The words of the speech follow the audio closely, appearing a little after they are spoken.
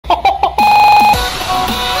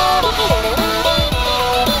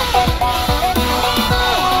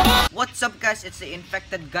guys, it's the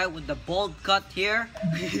infected guy with the bold cut here.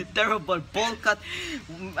 Terrible bold cut.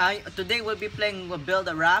 Today we'll be playing Build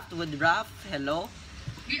a Raft with Raph. Hello.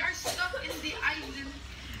 We are stuck in the island.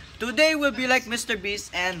 Today we'll be like Mr.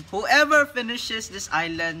 Beast, and whoever finishes this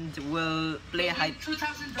island will play hide.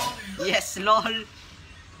 $2,000. Yes, lol.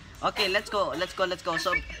 Okay, let's go. Let's go.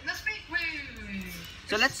 So wait.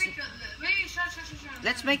 So let's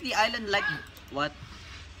make the island like what?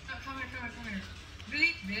 Come here.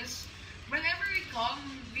 Delete this. Whenever we come,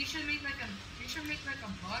 we should make like a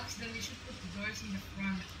box. Then we should put the doors in the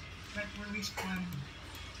front, like where we spawn.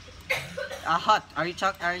 A hut. Are you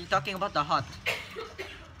talking about the hut?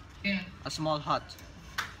 Yeah. A small hut.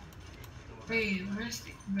 Wait, where's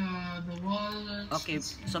the wall? Okay,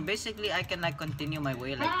 so basically I can like continue my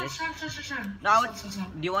way like this. Sure. Now,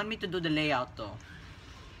 do you want me to do the layout though?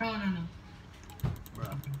 No.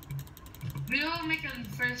 Bruh. We'll make an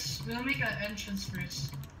entrance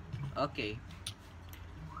first. Okay.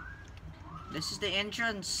 This is the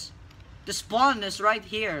entrance. The spawn is right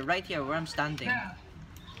here where I'm standing. Yeah.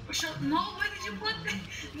 No, why did you put it?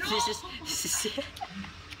 No. This is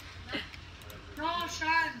No,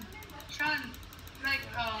 Sean, like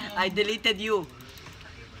I deleted you.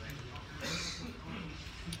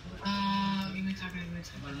 Give me a second.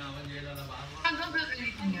 Don't build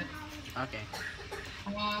anything yet. Okay.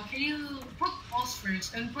 Can you put walls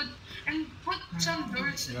first and put some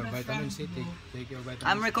doors in Your the vitamin front? C, take your vitamin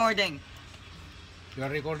I'm C. recording. You are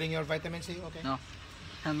recording your vitamin C? Okay. No.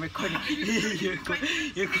 I'm recording. You're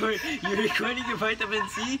recording your vitamin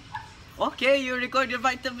C? Okay, you record your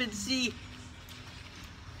vitamin C.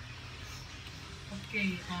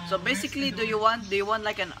 Okay. So basically, do you want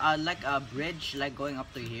like a bridge like going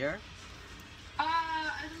up to here?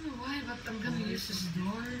 I don't know why, but I'm gonna use this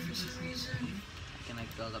door for some reason. Can I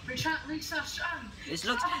build up? Wait, Sean.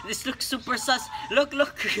 This looks super sus. Look.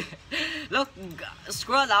 Look.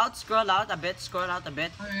 Scroll out a bit.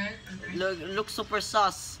 Alright. Look super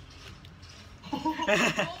sus.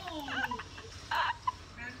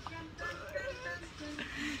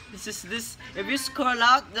 This. If you scroll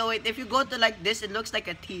out, no wait. If you go to like this, it looks like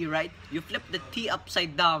a T, right? You flip the T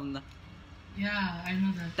upside down. Yeah, I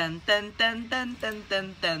know that. Ten.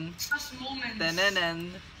 Such moments.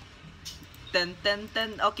 Ten.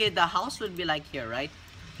 Okay, the house will be like here, right?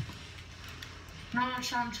 No,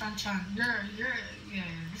 Sean. You're yeah.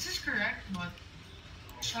 This is correct, but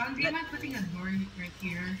Sean, do you mind putting a door right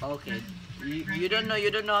here? Okay. Right You don't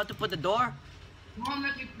here? know how to put the door? You won't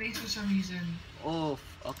let me place for some reason. Oh,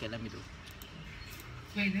 okay. Let me do.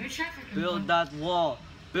 Wait, let me check if I can Build put... that wall.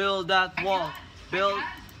 Build that wall. I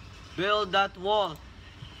Build that wall.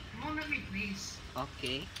 You won't let me place.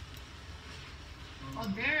 Okay. Oh,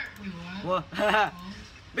 there. Wait, what? What?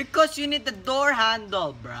 Because you need the door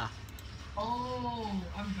handle, bruh. Oh,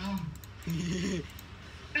 I'm dumb. Wait,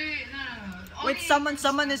 no. Wait,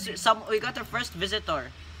 we got our first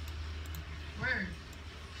visitor. Where?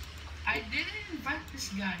 I didn't invite this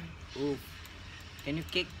guy. Oof. Can you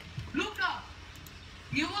kick? Luca,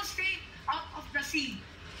 you will stay out of the sea.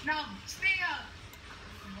 Now, stay out.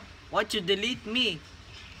 What, you delete me?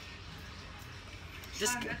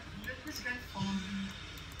 Just Let this guy follow me.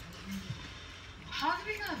 How did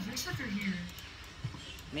we get a visitor here?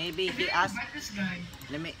 maybe I he didn't asked. invite this guy.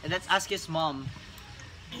 Let's ask his mom.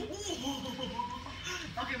 Okay,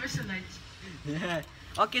 where's the lights?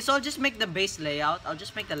 Okay, so I'll just make the base layout. I'll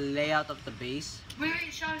just make the layout of the base. Wait,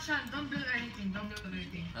 Sean, don't build anything.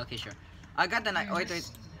 Okay, sure. I got the wait.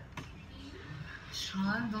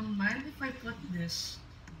 Sean, don't mind if I put this.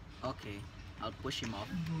 Okay, I'll push him off.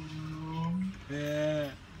 Boom.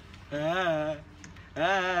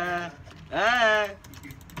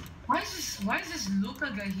 Why is this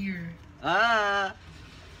Luca guy here? What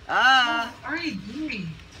are you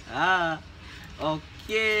doing?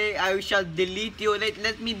 Okay, I shall delete you.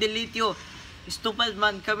 Let me delete you. Stupid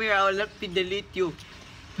man, come here. I'll let me delete you.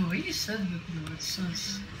 The way you said that, it's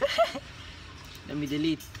sus. Let me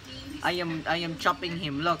delete. I am chopping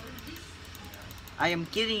him. Look. I am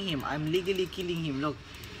killing him. I'm legally killing him. Look.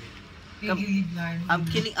 Legally blind. I'm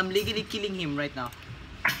legally killing him right now.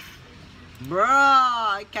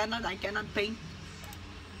 Bruh, I cannot paint.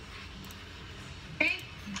 Paint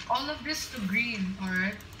all of this to green,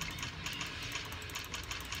 alright?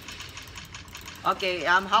 Okay,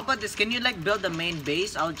 how about this? Can you like build the main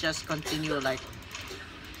base? I'll just continue like.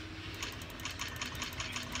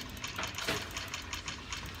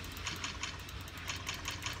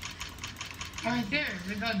 Alright, there,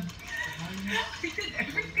 we're done. I did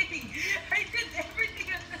everything.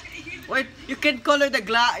 Wait, you can color the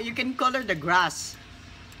grass.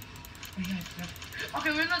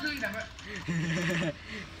 Okay, we're not doing that.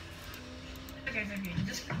 okay,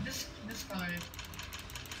 it's okay. Just color it.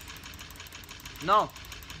 No.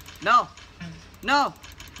 No. No.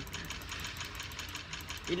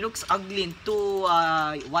 It looks ugly and too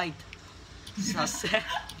white. Sus.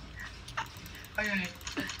 Alright.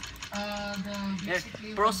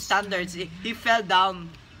 Basically Pro standards. He fell down.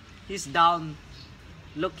 He's down.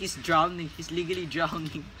 Look, he's drowning. He's legally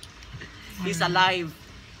drowning. He's alive.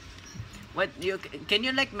 What can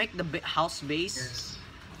you like make the house base? Yes.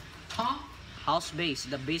 Huh? House base,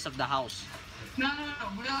 the base of the house. No.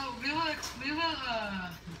 We will.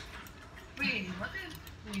 Wait.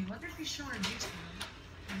 What if we show our basement?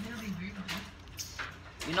 It'll be weird.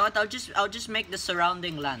 You know what? I'll just make the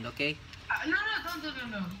surrounding land, okay? No,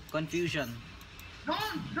 don't. Confusion.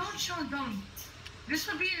 Don't show. Don't. This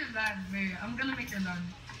will be your land. Wait, I'm gonna make your land.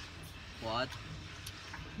 What?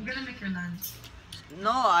 I'm gonna make your land.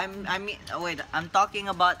 No, I mean wait, I'm talking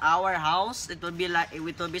about our house. It will be like it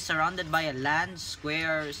will be surrounded by a land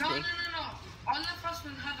square No. space. All of us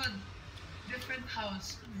will have a different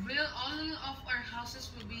house. All of our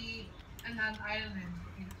houses will be on an island.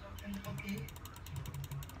 Okay?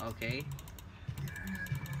 Okay.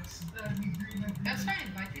 That's why I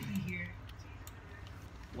invited you here.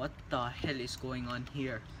 What the hell is going on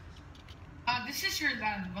here? This is your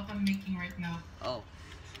land, what I'm making right now. Oh.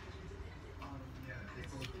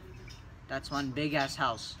 That's one big ass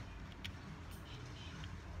house.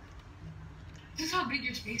 This is how big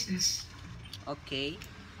your space is. Okay.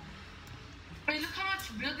 Wait, look how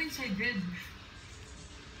much buildings I did.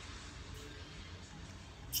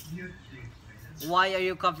 Why are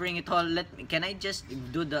you covering it all? Can I just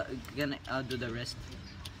do the do the rest?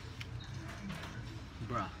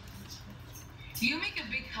 Bruh. You make a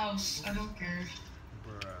big house, I don't care.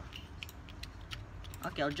 Bruh.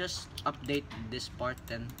 Okay, I'll just update this part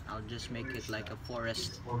then. I'll just make it like a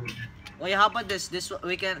forest. Oh yeah, how about this?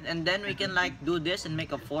 We can and then we can like do this and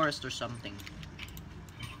make a forest or something.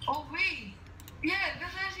 Oh wait, yeah,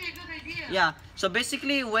 that's actually a good idea. Yeah. So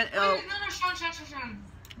basically, when Wait, no, Sean.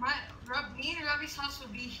 Me and Robbie's house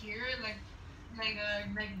will be here, like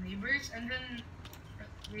neighbors, and then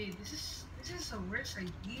wait, this is the worst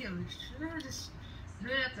idea. We should have just do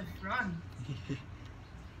it at the front.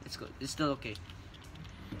 it's good. It's still okay.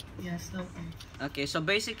 Yeah, still okay. Okay, so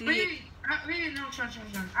basically. Wait, no, Sean.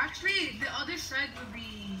 Actually, the other side would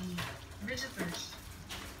be visitors.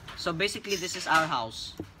 So basically, this is our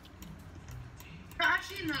house.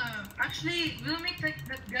 No, actually, we'll make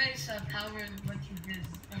that guy's tower what he did.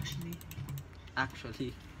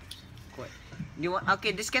 Actually. Quite. You want?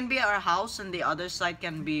 Okay, this can be our house, and the other side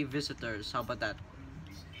can be visitors. How about that?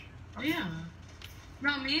 Oh yeah.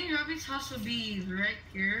 No, me and Robbie's house will be right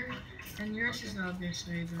here, and yours is the other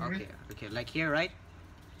side, right? Okay, like here, right?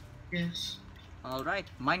 Yes. All right.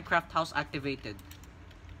 Minecraft house activated.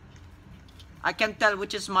 I can tell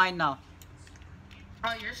which is mine now.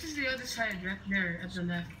 Oh, yours is the other side, right there at the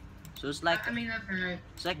left. So it's like I mean, at the right.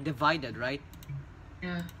 it's like divided, right?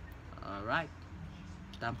 Yeah. All right.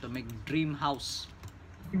 Time to make dream house.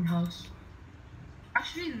 Dream house.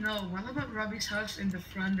 Actually, no. What about Robbie's house in the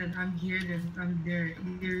front, and I'm here, then I'm there.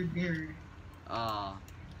 You're there.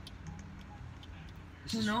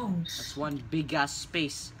 Who knows? That's one big ass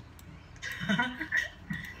space.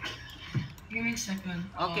 Give me a second.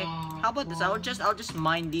 Okay. How about this? I'll just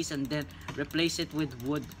mine these and then replace it with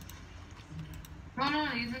wood. No,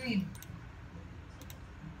 you don't need.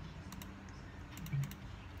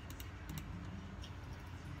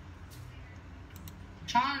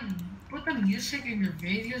 Sean, put the music in your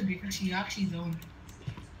videos because you actually don't.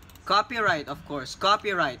 Copyright, of course.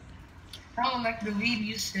 Copyright. Oh, like the Wii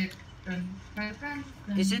music.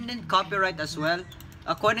 Isn't it copyright as well?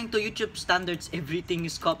 According to YouTube standards, everything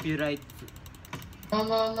is copyright.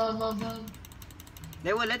 No.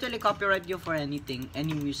 They will literally copyright you for anything,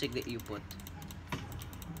 any music that you put.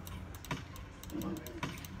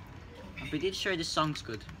 I'm pretty sure this song's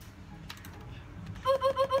good.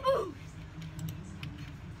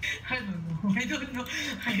 I don't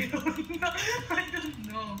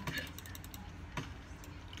know.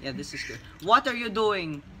 Yeah, this is good. What are you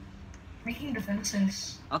doing? Making the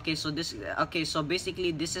fences. Okay, so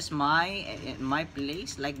basically this is my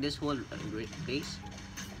place, like this whole place.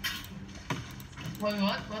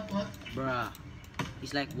 What? Bruh.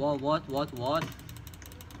 He's like, what? Wait, what?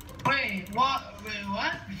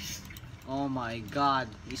 Oh my god.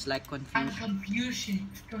 He's like I'm confused.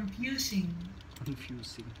 confusing.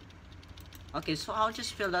 Confusing. Okay, so I'll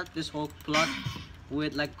just fill out this whole plot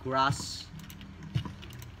with like grass.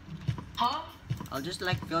 Huh? I'll just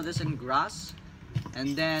like fill this in grass,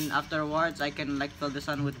 and then afterwards I can like fill this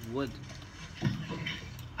on with wood.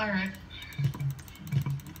 Alright.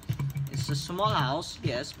 It's a small house,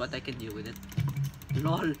 yes, but I can deal with it.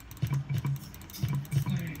 Lol.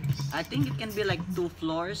 I think it can be like 2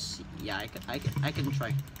 floors. Yeah, I can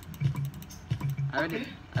try. I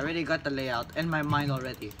already got the layout in my mind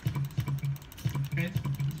already. Okay.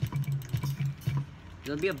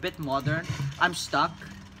 It'll be a bit modern. I'm stuck.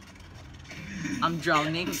 I'm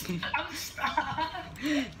drowning. I'm stuck.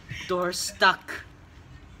 Door stuck.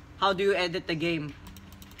 How do you edit the game?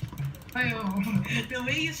 Wait, the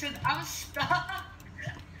way you said I'm stuck.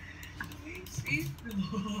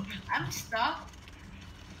 I'm stuck.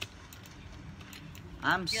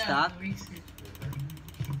 I'm Yeah, stuck. the way you said.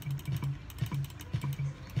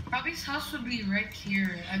 Robbie's house would be right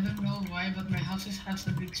here. I don't know why, but my house has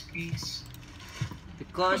a big space.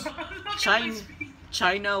 Because Look at my China, space.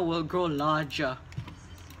 China will grow larger.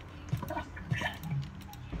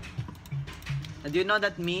 And do you know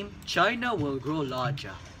that meme? China will grow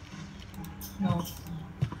larger. No.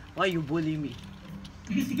 Why you bully me?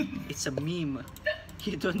 It's a meme.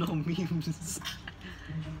 You don't know memes.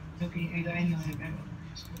 Okay, I know.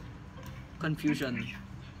 Confusion.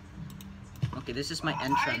 Okay, this is my I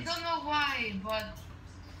entrance. don't know why, but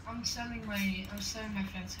I'm selling my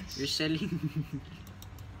fences. You're selling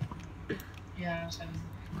Yeah, I'm selling.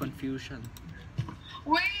 confusion.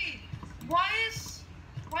 Wait, why is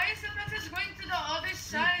the fences going to the other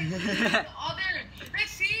side? The other.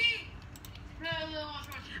 Let's see. No, watch.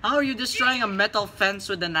 How are you destroying a metal fence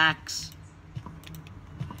with an axe?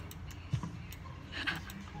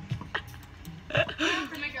 I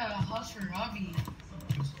have to make a house for Robbie,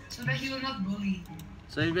 so that he will not bully.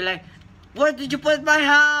 So he'll be like, where did you put my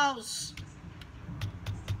house?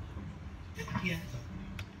 Yeah.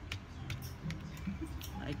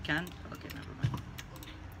 I can't. Okay, never mind.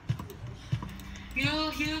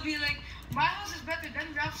 He'll be like, my house is better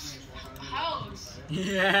than Ralph's house.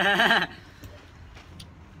 Yeah.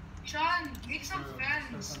 Sean, make some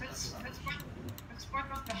fence. That's part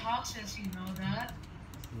of the houses. You know that?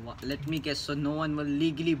 Let me guess. So no one will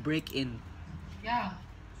legally break in. Yeah.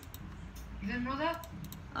 You didn't know that?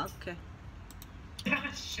 Okay.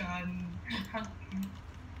 Sean.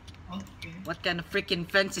 Okay. What kind of freaking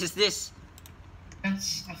fence is this?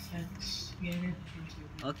 That's a fence. Get it?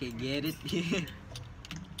 Okay, get it.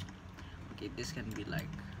 Okay, this can be like.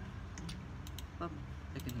 Oh,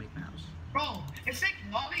 I can make my house. Bro, it's like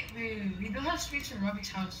Robbie. We don't have space for Robbie's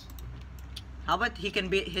house. How about his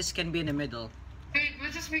can be in the middle? Wait,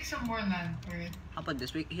 we'll just make some more land for it. How about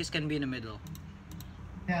this? His can be in the middle.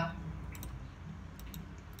 Yeah.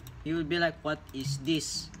 He will be like, what is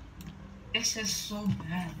this? This is so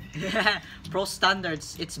bad. Pro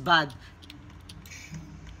standards, it's bad.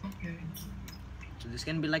 Okay. So this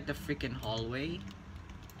can be like the freaking hallway.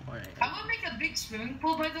 Or I will make a big swimming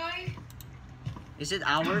pool, by the way. is it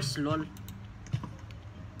ours? Lol.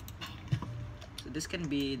 So this can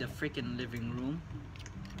be the freaking living room.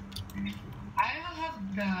 I will have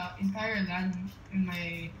the entire land in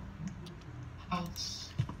my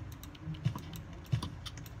house.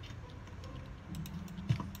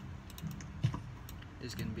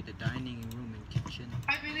 This can be the dining room and kitchen.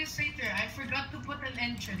 5 minutes later, I forgot to put an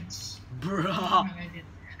entrance. Bruh. I did.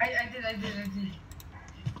 I did.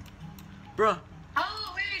 Bruh.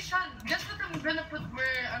 Oh wait, Sean. Guess what I'm gonna put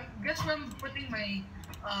guess where I'm putting my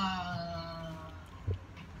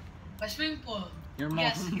swimming pool. Your mom.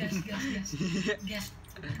 Yes. Guess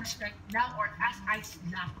right now or as I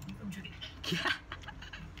snap. I'm joking.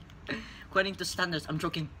 According to standards, I'm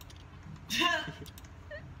joking.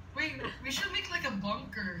 Wait, we should make like a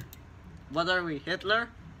bunker. What are we? Hitler?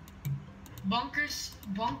 Bunker.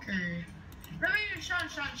 Wait, Sean.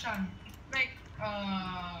 Like,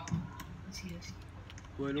 let's see.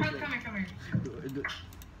 Well, Come okay. here.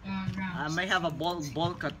 I Grounds. may have a ball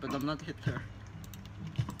cut, but I'm not Hitler.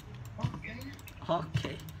 Okay.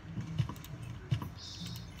 Okay.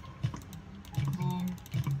 Boom.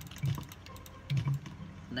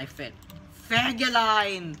 Knife it.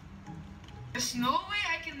 Fageline! There's no way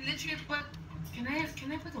I can literally put. Can I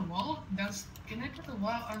put a wall? Can I put a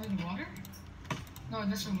wall under the water? No, it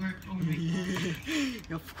doesn't work. Oh my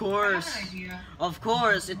god. Of I course. have an idea. Of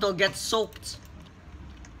course, it'll get soaked.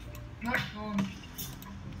 No.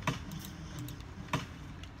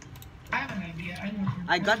 I have an idea. I know.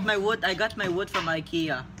 I got my wood from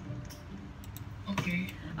IKEA. Okay.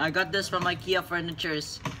 I got this from IKEA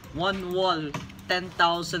furnitures. One wall,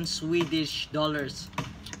 10,000 Swedish dollars.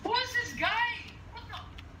 Who is this guy? What the?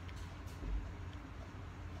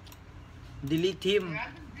 Delete him.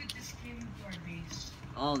 Random dude just came into our base.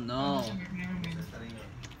 Oh no. Never mind.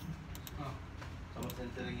 Someone's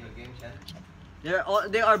entering your game chat.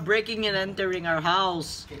 They are breaking and entering our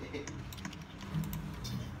house.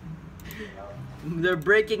 They're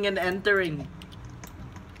breaking and entering.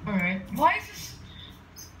 Alright. Why is this?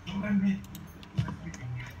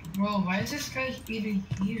 Bro, why is this guy even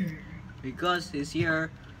here? Because he's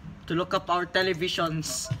here to look up our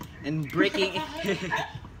televisions and breaking.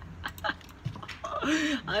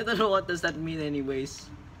 I don't know what does that mean anyways.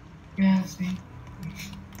 Yeah, see.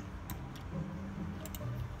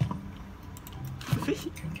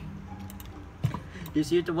 He's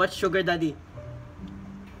here to watch Sugar Daddy.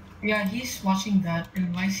 Yeah, he's watching that,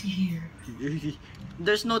 and why is he here?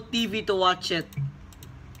 There's no TV to watch it.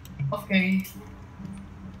 Okay.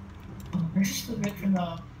 Let's just look for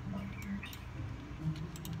the.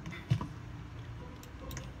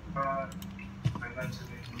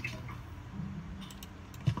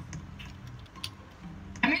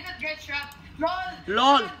 I made that guy trap. LOL!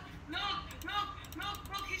 LOL! Look,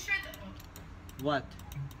 he's trying to. What?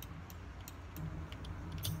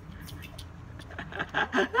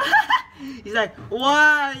 He's like,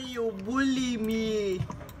 why you bully me?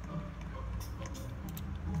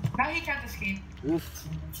 Now he can't escape. Oof.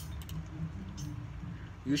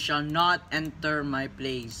 You shall not enter my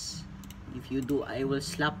place. If you do, I will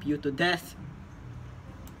slap you to death.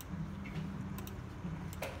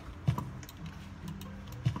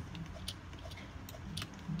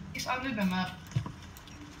 He's under the map.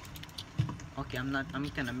 Okay, I'm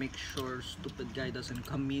gonna make sure stupid guy doesn't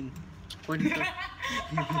come in. According to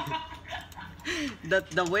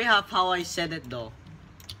the way of how I said it though.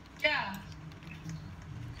 Yeah.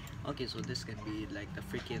 Okay, so this can be like the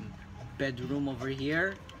freaking bedroom over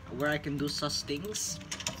here where I can do sus things.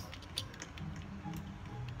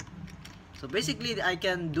 So basically I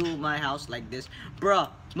can do my house like this. Bruh,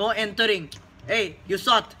 no entering. Hey, you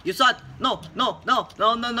saw it. You saw it. No, no, no,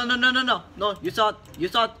 no, no, no, no, no, no, no. No, you saw it. You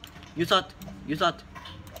saw it. You saw it. You saw it.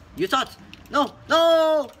 You saw it. No,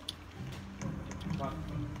 no.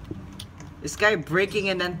 This guy breaking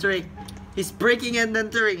and entering. He's breaking and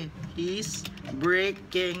entering. He's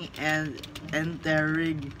breaking and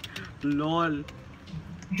entering. LOL.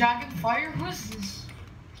 Dragonfire? Who's this?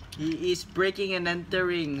 He is breaking and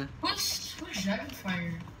entering. Who's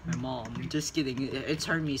Dragonfire? My mom. Just kidding. It's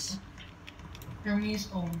Hermes. Hermes,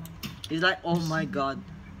 oh my. He's like, oh my god.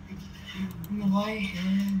 Why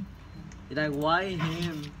him? He's like, why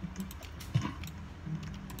him?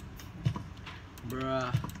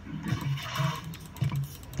 Bruh.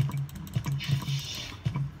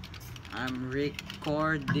 I'm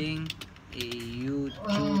recording a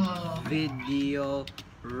YouTube video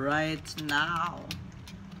right now.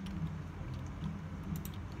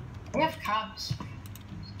 We have caps.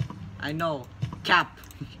 I know. Cap.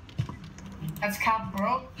 That's cap,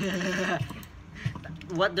 bro.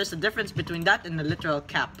 What? There's a difference between that and a literal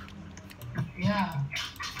cap. Yeah.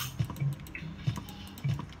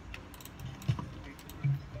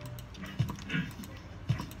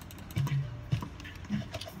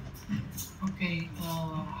 Okay,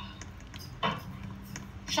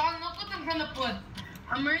 Sean, look what I'm gonna put.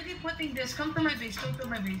 I'm already putting this. Come to my base, come to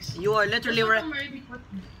my base. You are literally Guess what right. I'm already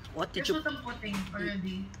putting. What did Guess you? what I'm putting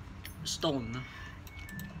already. Stone.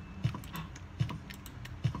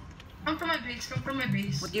 Come to my base, come to my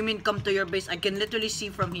base. What do you mean come to your base? I can literally see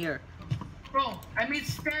from here. Bro, I made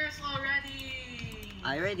stairs already.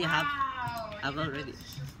 I already wow. I've Even though already- this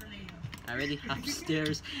is just the layout. I already have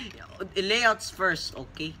stairs. Layouts first,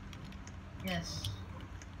 okay? Yes.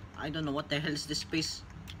 I don't know what the hell is this space.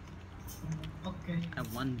 Okay. I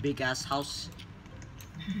have one big ass house.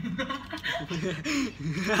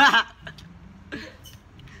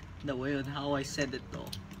 The way on how I said it though.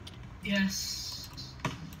 Yes.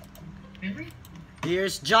 Really?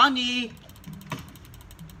 Here's Johnny.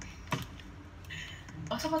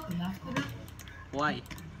 What's about the laugh to that? Why?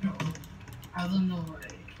 I don't know why.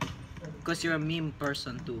 Because you're a meme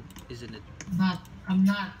person too, isn't it? I'm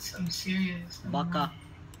not. I'm serious. I'm Baka. not.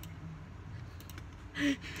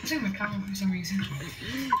 It's like my camera for some reason.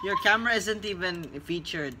 Your camera isn't even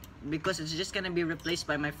featured because it's just gonna be replaced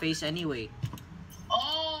by my face anyway.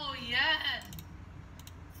 Oh, yeah.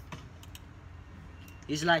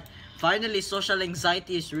 He's like, finally social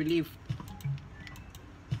anxiety is relieved.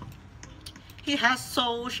 He has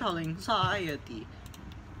social anxiety.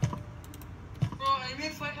 Bro, I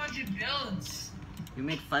made 500 builds. You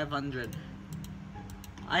made 500.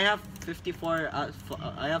 I have 54, I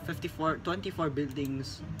have 24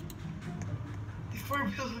 buildings. 4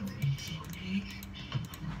 buildings. Okay.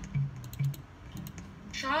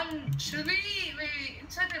 Sean, should we, wait,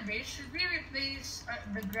 inside the base, should we replace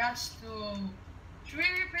the grass to, should we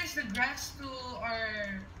replace the grass to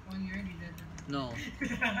our, oh, you already did it. No.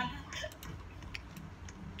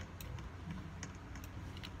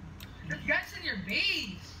 The grass in your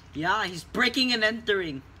base. Yeah, he's breaking and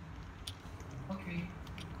entering. Okay.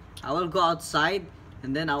 I will go outside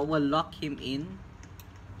and then I will lock him in.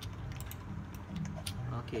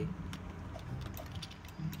 Okay.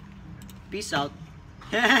 Peace out.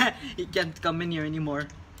 He can't come in here anymore.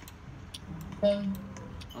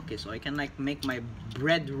 Okay, so I can like make my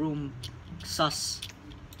bread room sus.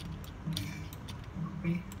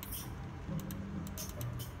 Okay.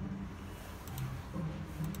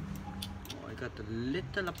 Oh, I got a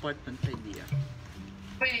little apartment idea.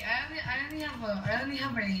 Wait, I only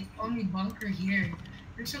have my only bunker here.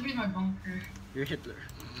 This will be my bunker. You're Hitler.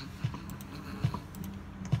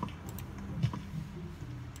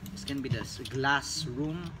 This can be the glass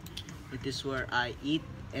room. It is where I eat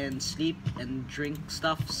and sleep and drink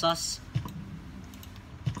stuff. Sus.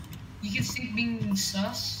 You can sleep being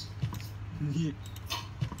sus.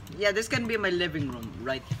 Yeah, this can be my living room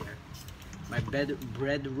right here. My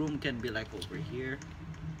bread room can be like over here.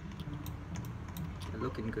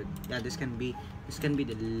 Looking good. Yeah, this can be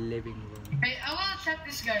the living room. Hey, I wanna trap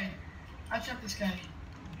this guy. I'll trap this guy.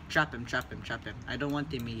 Trap him, trap him, trap him. I don't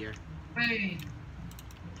want him here. Wait.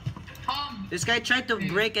 This guy tried to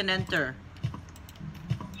break and enter.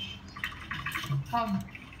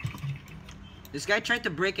 This guy tried to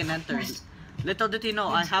break and enter. Little did he know,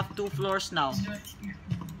 I have 2 floors now.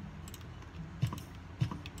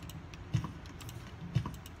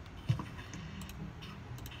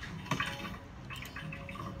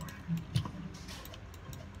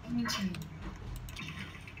 Me too.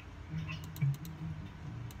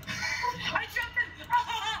 I dropped it!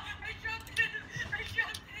 I dropped it! I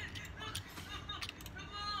dropped it! No!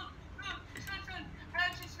 Son, I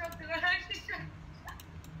actually dropped it! I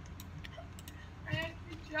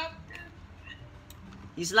actually dropped it!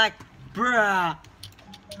 He's like, bruh.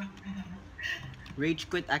 Rage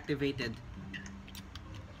quit activated.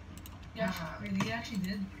 Yeah, really, he actually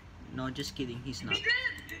did. No, just kidding, he's not. He did!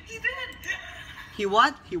 He did! He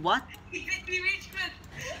what? He what? He did! He reached it!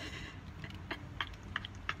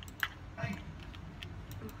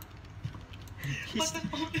 He's,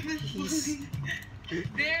 he's,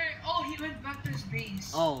 There! Oh, he went back to his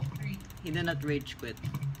base. oh, Wait. he did not rage quit.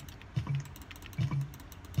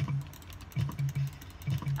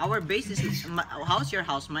 Our base is, how's your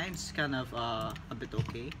house? Mine's kind of a bit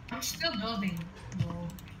okay. I'm still building. No.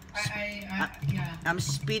 Yeah. I'm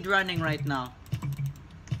speed running right now.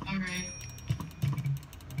 Alright.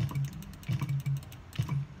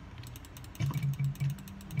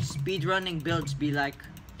 Speed running builds be like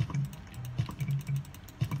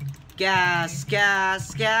gas,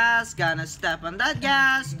 gas, gas, gonna step on that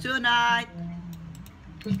gas tonight.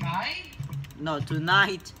 Goodbye? No,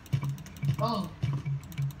 tonight. Oh.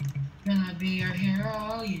 Gonna be your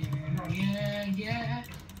hero, yeah.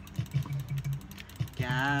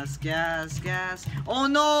 Gas, gas, gas. Oh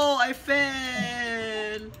no, I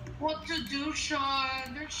fell. What to do,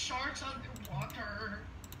 Sean? There's sharks underwater.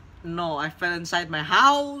 No, I fell inside my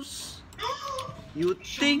house. You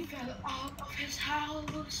Sean think? fell out of his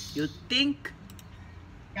house. You think?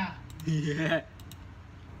 Yeah. Yeah.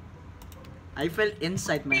 I fell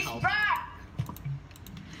inside my He's house. back!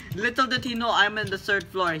 Little did he know I'm in the 3rd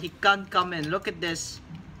floor. He can't come in. Look at this.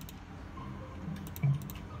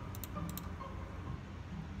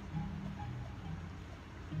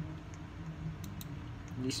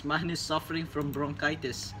 This man is suffering from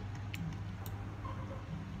bronchitis.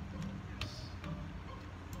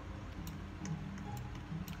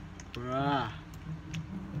 Bruh.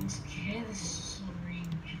 This kid is so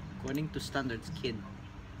range. According to standards, kid.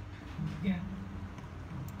 Yeah.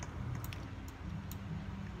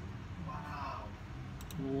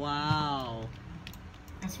 Wow.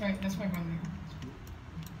 That's my brother.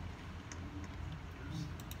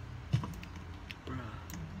 Bruh.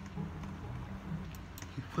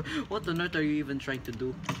 What on earth are you even trying to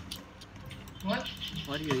do? What?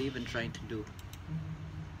 What are you even trying to do?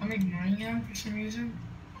 I'm ignoring him for some reason.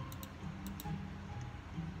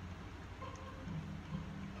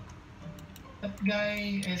 That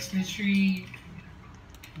guy is literally...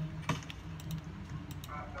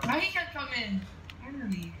 Why he can't come in?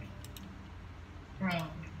 Finally. Bro.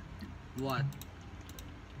 What?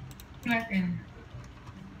 Not in.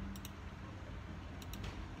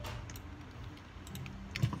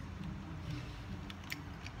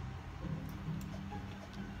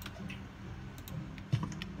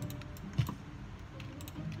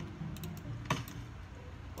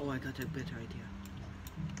 Oh, I got a better idea.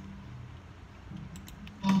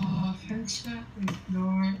 Fence up with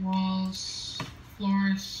door, walls,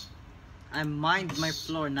 floors. I mined my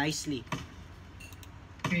floor nicely.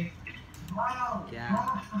 Okay.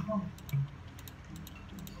 Yeah.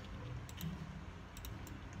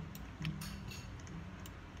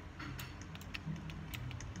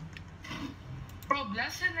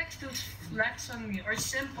 Bless it next to flex on me or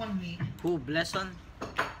simp on me. Who? Blesson?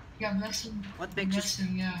 Yeah, blessing. What makes you...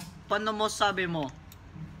 Blessing, yeah. Paano mo sabi mo?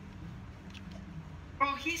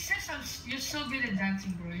 Bro, he says you're so good at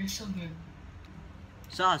dancing, bro. You're so good.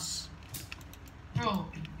 Sus. Bro,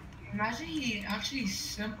 imagine he actually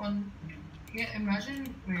simp on... Yeah, imagine...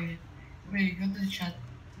 Wait, go to the chat.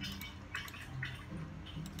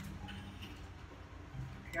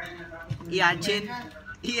 Imagine.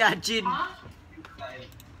 Imagine. Huh?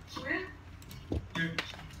 Where?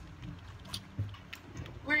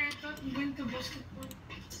 Where? I thought you went to basketball.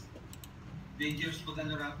 Dangerous pag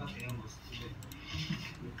ano rapat eh, boss.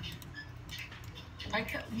 I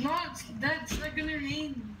can't... No, it's not gonna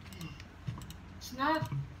rain. It's not.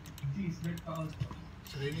 It's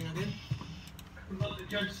raining again? About the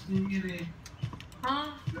church, hindi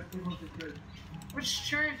Huh? about the church. Which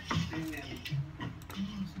church?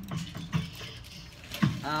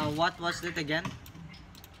 What was it again?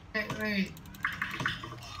 Wait.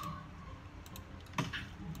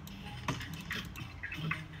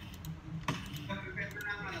 Prepare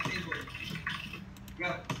na ang table.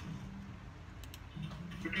 Go.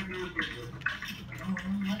 Prepare na ang table.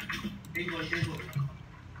 Table.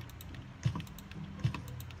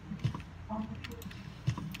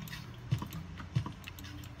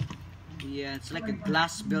 Yeah, it's like a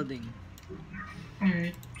glass building.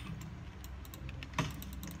 Alright.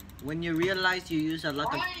 When you realize you use a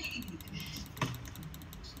lot of... Why?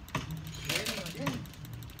 Raining again?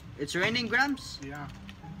 It's raining, Grams? Yeah.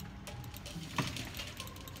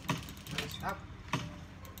 Nice up.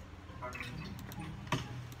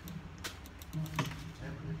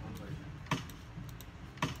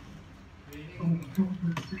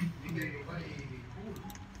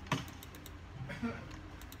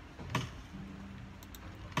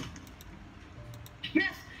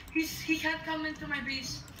 Yes! He can't come into my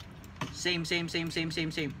base. Same.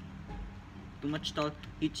 Too much tall.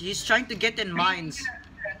 He's trying to get in mines.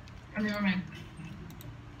 Oh, never mind.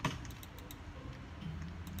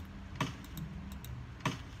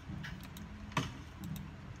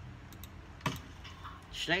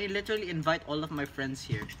 Should I literally invite all of my friends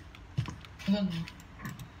here? I don't know.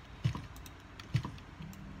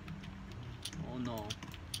 Oh no.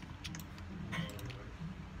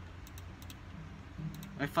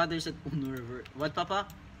 My father said Uno reverse. What, Papa?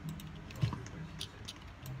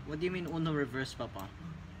 What do you mean Uno reverse, Papa?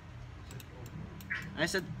 I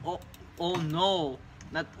said, oh no,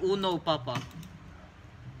 not Uno, Papa.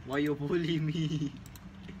 Why you bully me?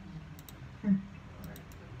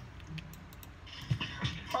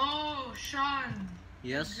 Oh, Sean.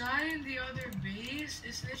 Yes? The guy in the other base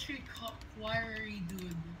is literally quarry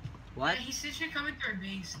dude. What? Yeah, he's literally coming to our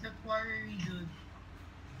base. The quarry dude.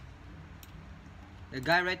 The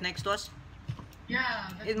guy right next to us? Yeah.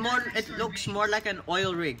 It looks more like an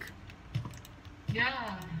oil rig.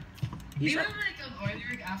 Yeah. He's Even a- like an oil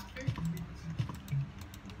rig after.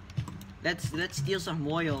 Let's steal some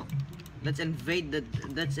oil. Let's invade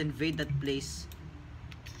that place.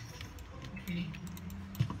 Okay.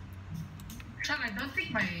 Sean, I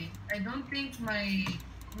don't think my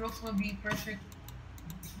roof will be perfect.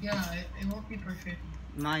 Yeah, it won't be perfect.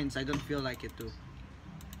 Mines, I don't feel like it too.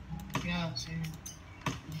 Yeah, same.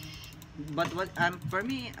 But for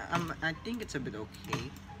me, I think it's a bit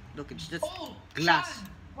okay. Look, it's just Oh, glass. Sean,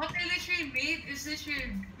 what I literally made is literally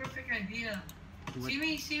a perfect idea. What? See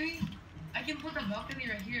me? I can put a balcony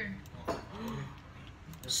right here.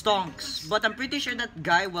 Stonks, but I'm pretty sure that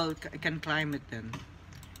guy can climb it then.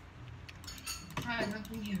 I don't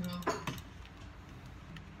think he will.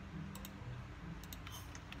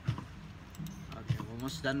 Okay,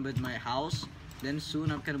 almost done with my house. Then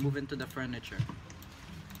soon I'm gonna move into the furniture.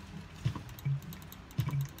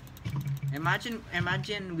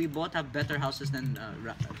 Imagine we both have better houses than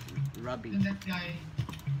Robbie. And that guy.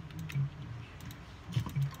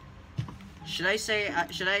 Should I say?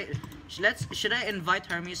 Should I invite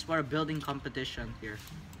Hermes for a building competition here?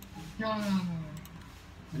 No.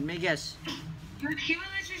 Let me guess. He will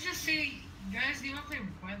literally just say, guys, do you want to play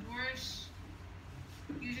Bed Wars?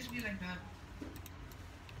 You just be like that.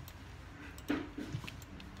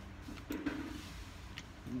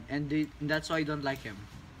 And that's why I don't like him.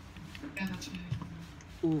 Yeah, that's it.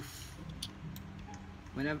 Oof.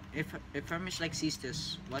 If Hermes like sees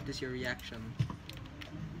this, what is your reaction?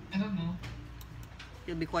 I don't know.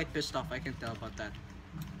 He'll be quite pissed off. I can tell about that.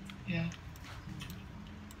 Yeah.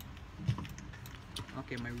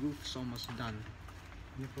 Okay, my roof's almost done.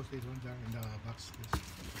 You post this one there in the box, please.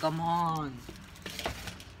 Come on.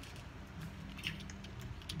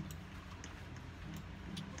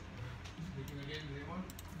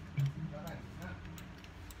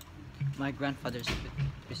 My grandfather's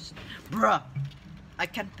pissed. Bruh! I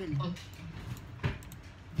can't build. Oh,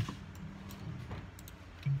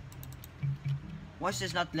 Why is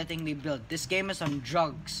this not letting me build? This game is on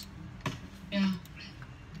drugs. yeah.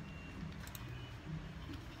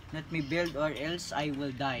 Let me build or else I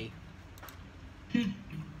will die.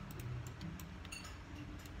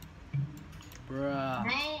 Bruh.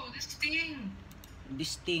 Bro, this thing.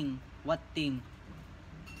 This thing. What thing?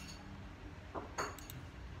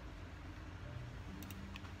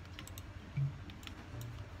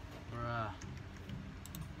 Bruh.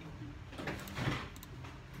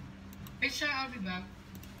 Hey, sure, I'll be back.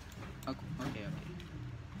 Okay. How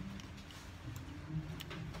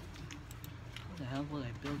the hell will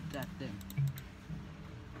I build that then?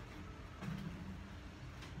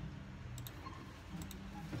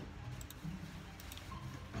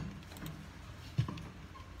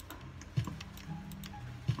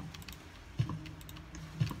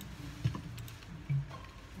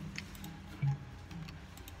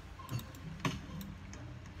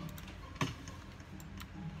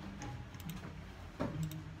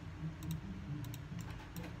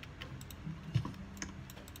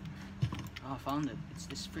 Oh, I found it. It's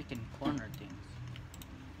this freaking corner thing.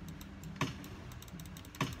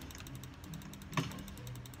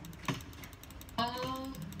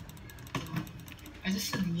 Oh. I just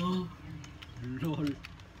said low. LOL.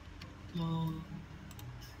 Low.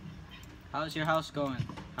 How's your house going?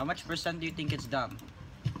 How much percent do you think it's done?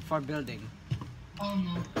 For building? Oh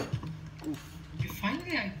no. Oof.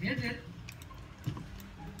 Finally, I did it.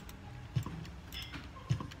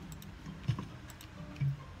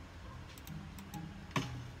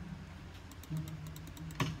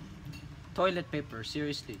 Toilet paper,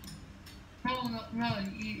 seriously. No.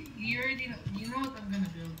 You already know. You know what I'm gonna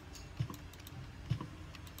build.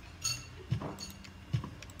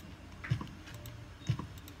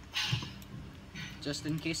 Just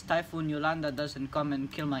in case Typhoon Yolanda doesn't come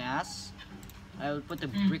and kill my ass, I will put a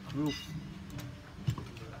brick roof.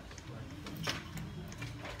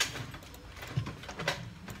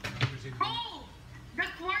 Bro, the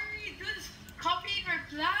quarry dude's copying our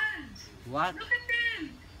plans. What? Look at them.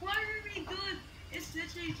 Quarry dude is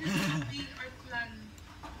literally just copying our plan.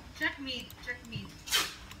 Checkmate.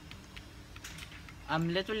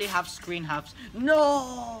 I'm literally half screen, half.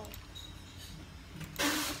 No!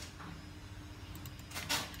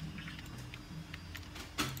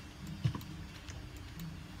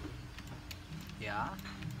 Yeah?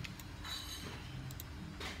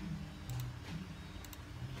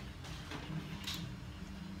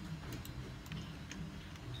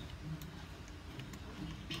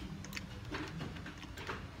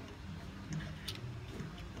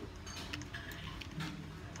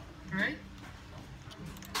 Right?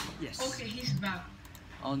 Yes. Okay, he's back.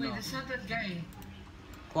 Oh Wait, no. that's not that guy.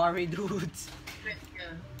 Quarry dudes. Wait,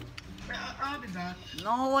 yeah. I'll be back.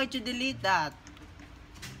 No, why'd you delete that?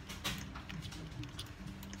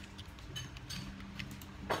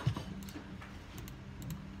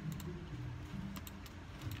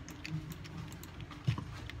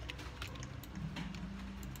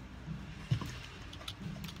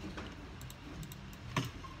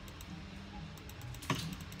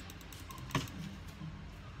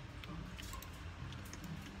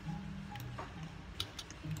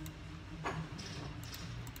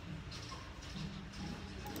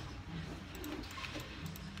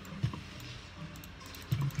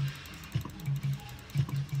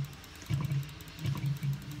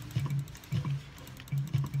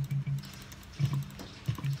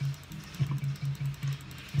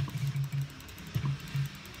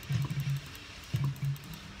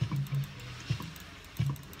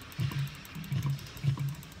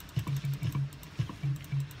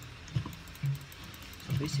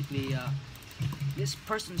 So basically, this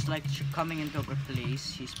person's like coming into our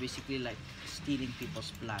place. He's basically like stealing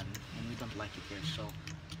people's plan, and we don't like it here. So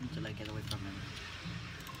we need to like get away from him.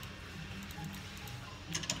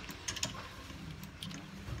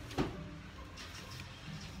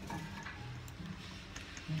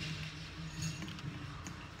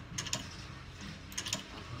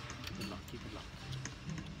 Keep it locked. Keep it locked.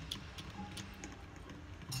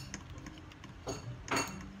 Okay.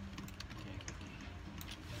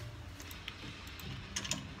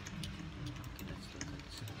 Okay, let's look at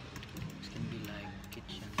this. This can be like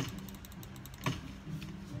kitchen.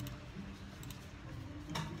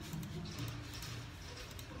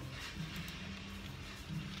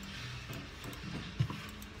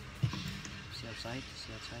 See outside?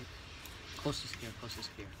 See outside? Coast is clear. Coast is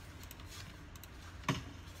clear.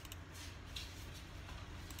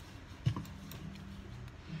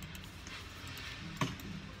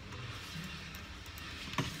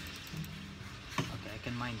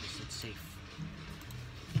 behind us. It's safe.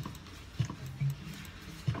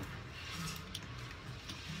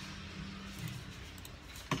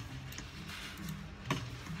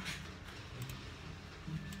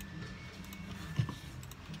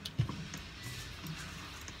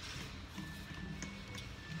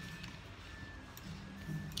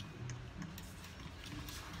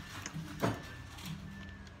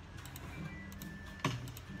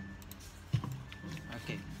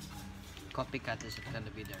 Okay, copycat is gonna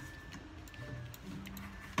be there.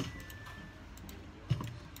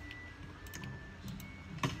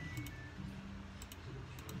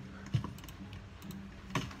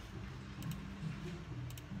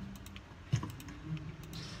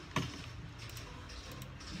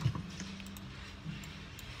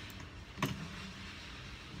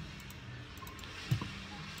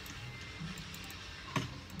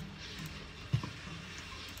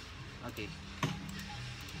 Okay.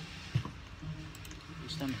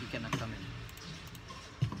 This time he cannot come in.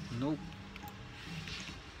 Nope.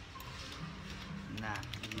 Nah,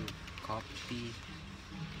 you copy.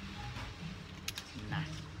 Nah.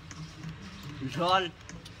 LOL.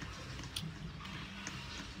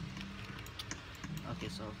 Okay,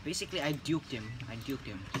 so basically I duped him. It's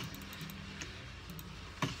gonna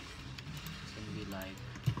be like,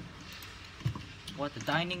 what, the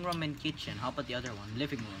dining room and kitchen. How about the other one?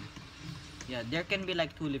 Living room. Yeah, there can be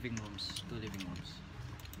like two living rooms.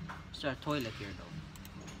 Is there a toilet here though?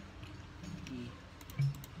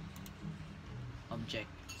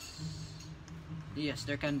 Objects. Yes,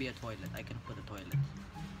 there can be a toilet. I can put a toilet.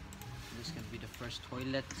 This can be the first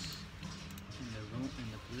toilet in the room,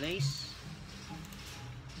 in the place.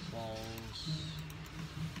 Walls.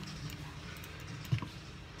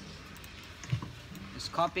 This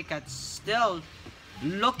copycat's still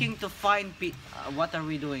looking to find what are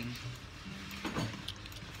we doing?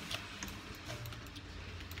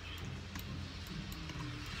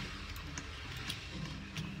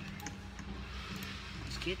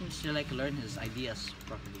 This kid needs to like learn his ideas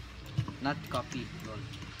properly, not copy. Lol.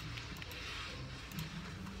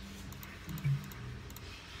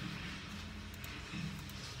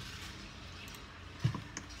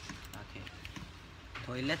 Okay,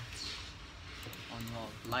 toilet. On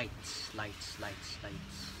wall, lights. I'm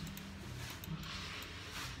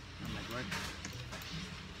at work.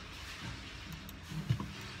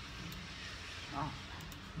 Oh,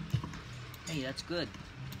 hey, that's good.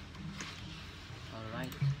 All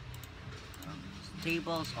right.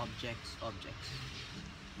 Tables, objects. Do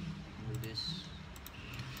this.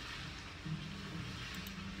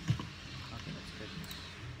 Okay, that's good.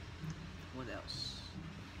 What else?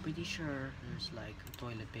 Pretty sure there's like a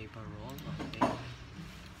toilet paper roll. Okay.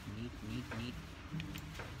 Neat.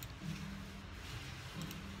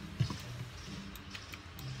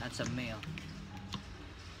 That's a mail.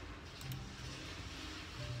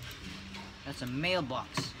 That's a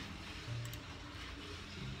mailbox.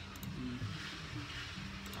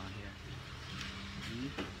 Oh, here.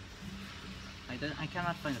 I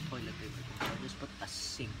cannot find a toilet paper, so I'll just put a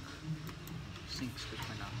sink. Sink's good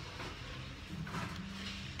for now.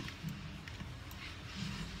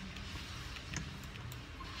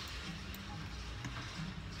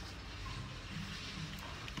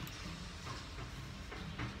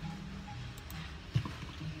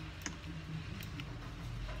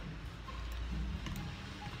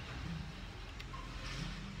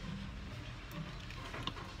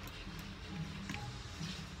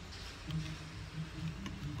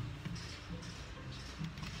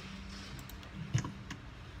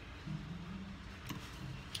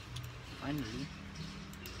 Finally.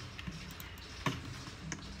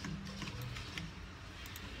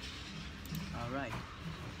 Alright.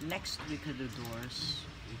 Next we could do doors.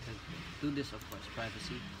 We could do this, of course,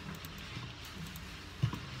 privacy.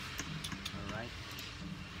 Alright.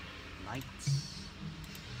 Lights.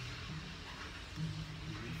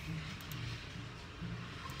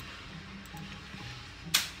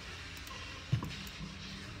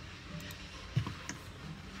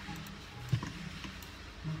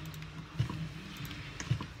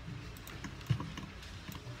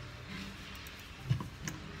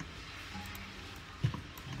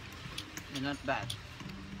 Not bad.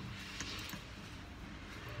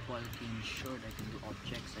 Quality ensured. I can do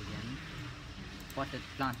objects again. Potted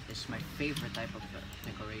plant is my favorite type of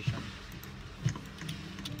decoration.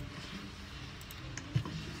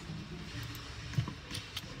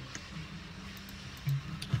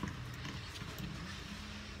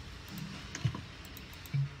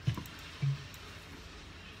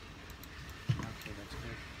 Okay, that's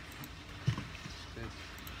good.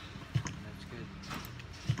 That's good.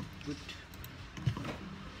 Good.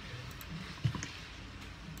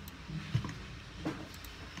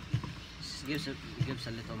 This gives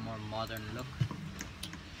a little more modern look.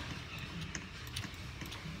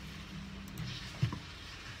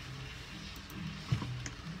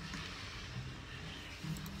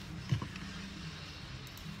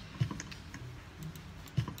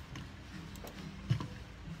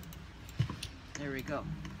 There we go.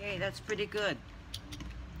 Hey, that's pretty good.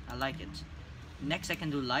 I like it. Next I can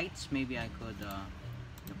do lights. Maybe I could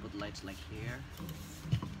put lights like here.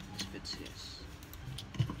 This fits this.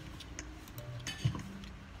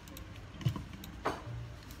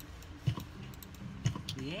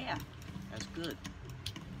 Yeah, that's good.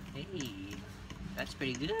 Hey, that's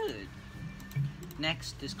pretty good.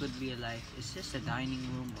 Next, this could be like, is this a dining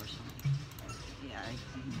room or something? Yeah,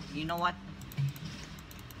 you know what?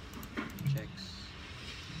 Checks.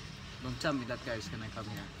 Don't tell me that guy's gonna come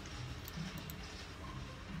here.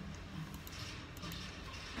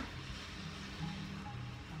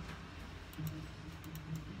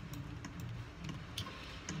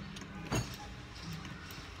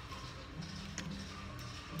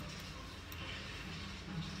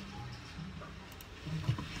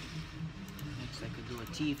 Next, I could do a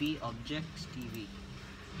TV, objects, TV.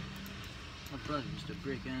 My brother used to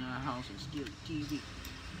break in our house and steal the TV.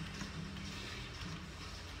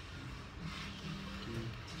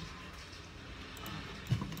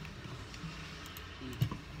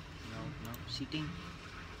 No, seating.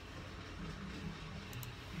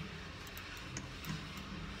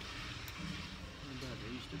 My brother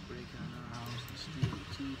used to break in our house and steal the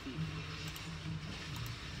TV.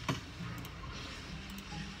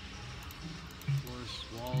 Floors,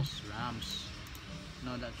 walls, ramps.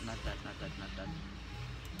 No, not that.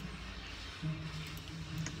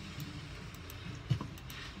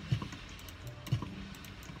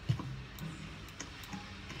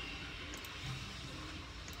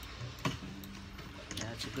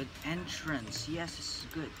 Yeah, it's a good entrance. Yes, it's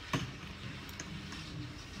good.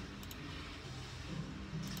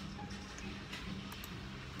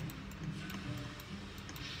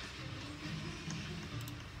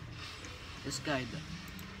 This guy,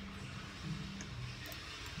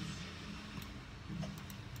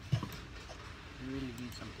 we really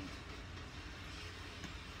need something.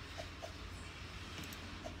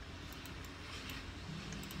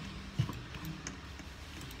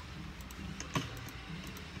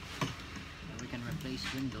 And we can replace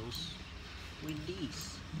windows with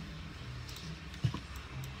these.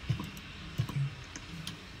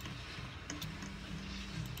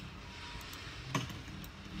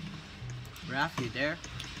 Raph, you there?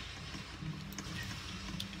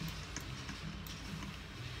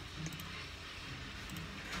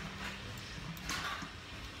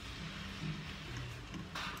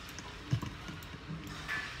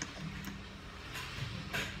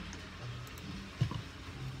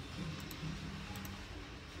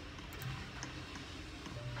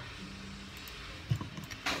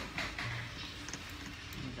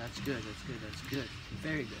 That's good, that's good, that's good.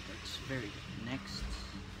 Very good, that's very good. Next.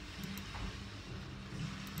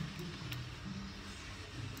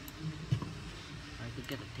 I could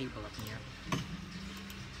get a table up here.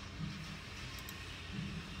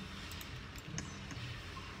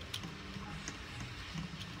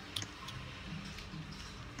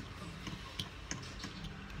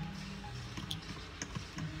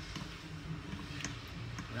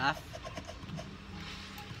 Raph.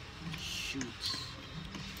 Shoots.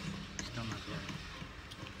 Still not there.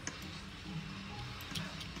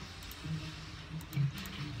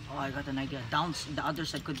 Oh, I got an idea. Down the other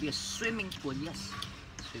side could be a swimming pool. Yes,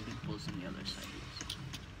 swimming pool's on the other side. Yes.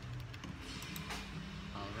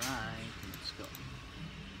 All right, let's go.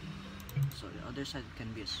 So the other side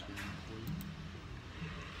can be a swimming pool.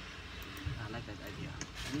 I like that idea.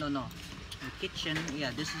 No. The kitchen.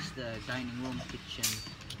 Yeah, this is the dining room. Kitchen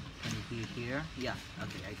can be here. Yeah.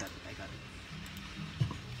 Okay, I got it.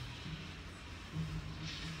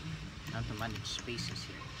 I have to manage spaces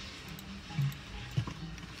here.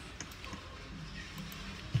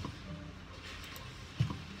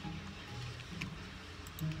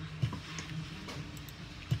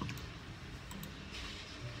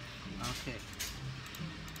 Okay.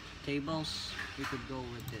 Tables, we could go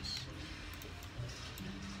with this.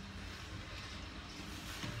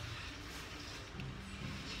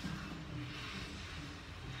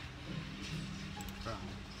 Brown.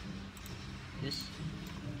 This.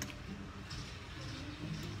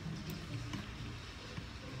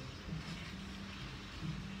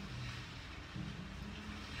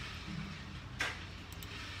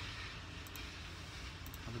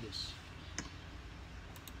 How about this?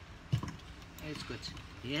 It's good.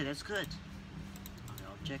 Yeah, that's good. Okay,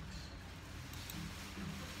 objects.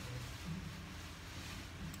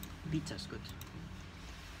 Pizza's good.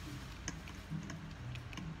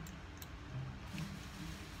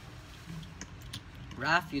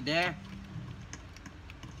 Raf, you there?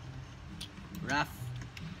 Raf,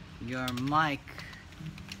 your mic.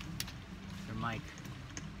 Your mic.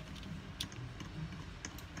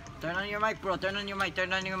 Turn on your mic, bro. Turn on your mic.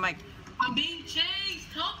 Turn on your mic. I'm being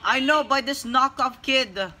chased. Help me. I know by this knockoff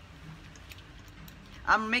kid.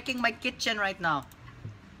 I'm making my kitchen right now.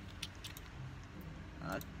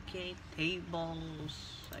 Okay,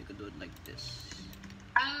 tables. I could do it like this.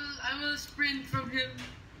 I will sprint from him.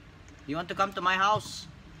 You want to come to my house?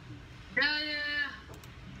 Yeah.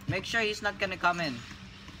 Make sure he's not gonna come in.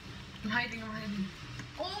 I'm hiding.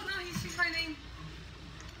 Oh no, he sees my name.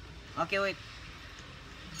 Okay, wait.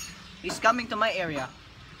 He's coming to my area.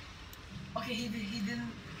 Okay, he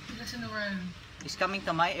doesn't know where I am. He's coming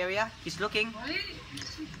to my area. He's looking. Why?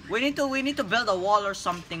 We need to build a wall or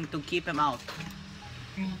something to keep him out.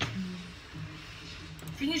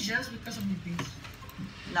 Finish just because of the base.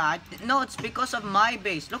 Nah, no, it's because of my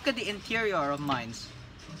base. Look at the interior of mines.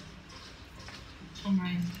 Oh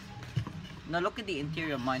mine. No, look at the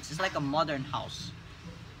interior of mines. It's like a modern house.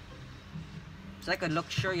 It's like a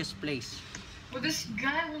luxurious place. But this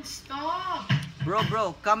guy won't stop.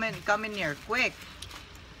 Bro, come in here, quick.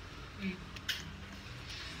 Wait.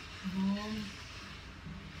 Boom.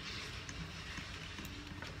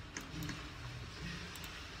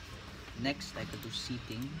 Next, I could do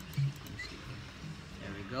seating.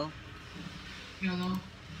 There we go. Yellow.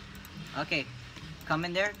 Okay, come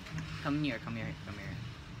in there. Come here.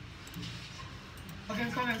 Okay,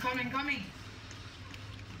 I'm coming.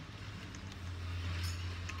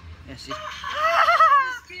 Yes. This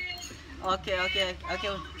kid. Okay. Bro, this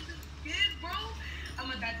kid, bro.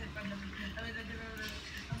 I'm a dad.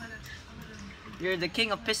 You're the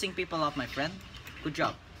king of pissing people off, my friend. Good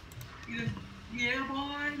job. Yeah,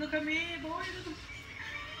 boy. Look at me, boy. Look at me.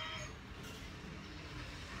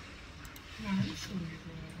 Nah, that's so weird,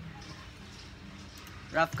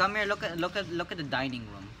 bro. Raf, come here. Look at the dining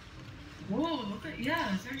room. Whoa,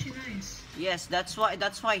 yeah, it's actually nice. Yes, that's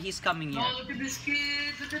why he's coming here. Oh, look at this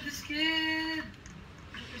kid. Look at this guy.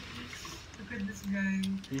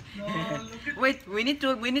 No, look at Wait, we need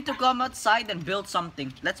to come outside and build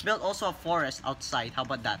something. Let's build also a forest outside. How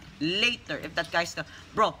about that? Later, if that guy's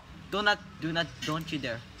bro, don't you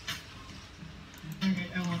dare. Okay,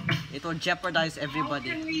 I want. It will jeopardize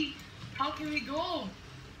everybody. How can we go?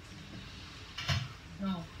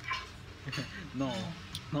 No.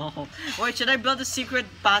 No. Wait, should I build a secret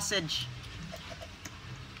passage?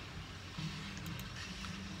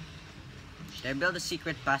 Should I build a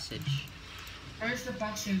secret passage? Where's the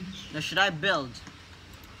passage? No, should I build?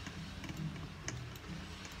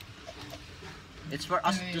 It's for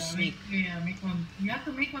us to sneak. Make one. You have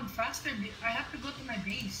to make one faster. I have to go to my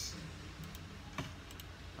base.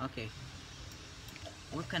 Okay.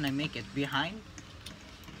 Where can I make it? Behind?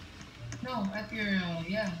 No, at your,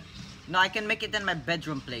 yeah. No, I can make it in my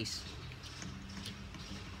bedroom place.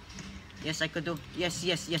 Yes, I could do. Yes,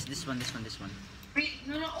 this one. Wait,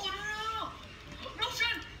 no. Oh, no. No,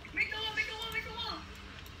 son. Make the wall.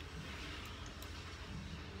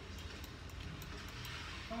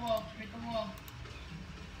 Make the wall.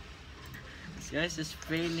 This guy's just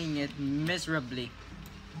failing it miserably.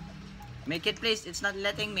 Make it, please. It's not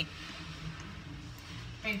letting me.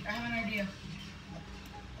 Wait, I have an idea.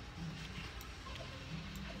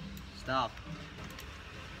 Stop.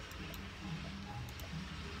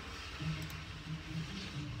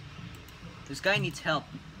 This guy needs help.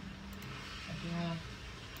 Yeah.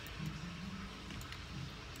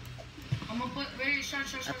 I'm gonna put. Wait, Sean.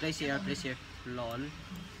 I place here. Lol.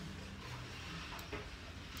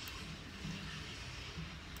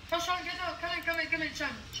 Oh, Sean, get out. Come in, Sean.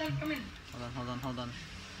 Sean, come in. Hold on.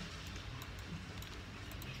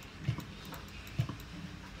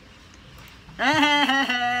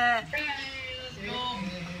 Hey, let's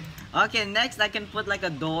go. Okay, next I can put like a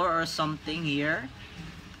door or something here.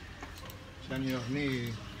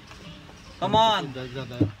 Come on.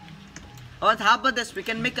 Oh, how about this? We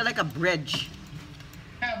can make like a bridge.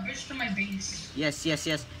 Yeah, bridge to my base. Yes.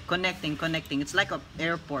 Connecting. It's like an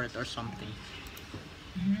airport or something.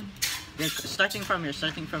 Yeah, starting from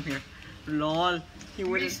here. Lol. He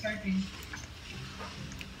We're wouldn't. starting.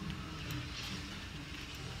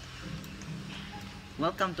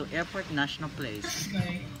 Welcome to Airport National Place. This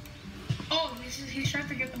guy. Oh, he's trying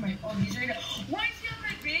to get to my. Oh, he's right. Why is he on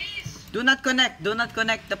my base? Do not connect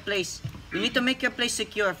the place. You need to make your place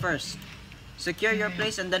secure first. Secure your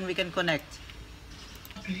place and then we can connect.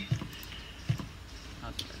 Okay.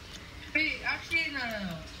 Wait, actually,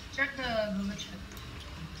 no. Check the chat.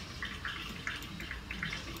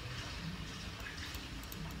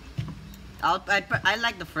 I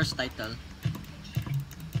like the first title.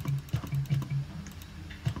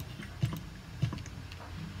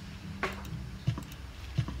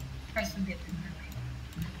 Tries to get in her.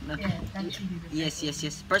 No. Yeah, that should be the Yes, title. yes,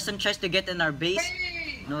 yes. Person tries to get in our base.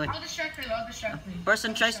 Hey! No, wait. I'll distract him. I'll distract him.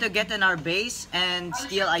 Person I'll tries to distract get in our base and I'll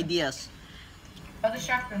steal distract him. ideas. I'll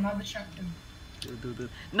distract him. I'll distract him. Do.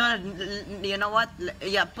 No, you know what?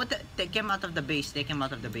 Yeah, take him out of the base. Take him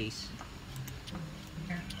out of the base.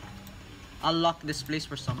 Yeah. I'll lock this place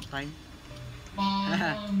for some time.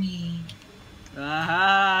 Follow me.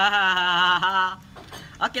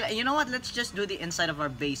 Okay, you know what? Let's just do the inside of our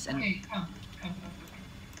base and Okay, come.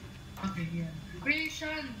 Okay, yeah. Wait,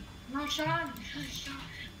 Sean. No, Sean. Sean.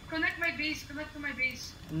 Connect my base. Connect to my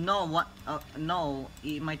base. no, what? No,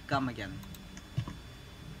 he might come again.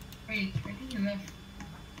 Wait, I think he left.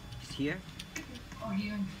 He's here. Oh,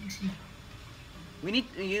 he's here. We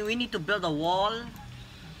need to build a wall.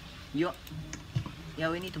 Yeah,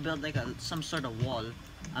 we need to build like some sort of wall.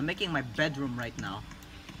 I'm making my bedroom right now.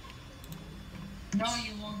 No,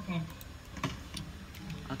 you won't come.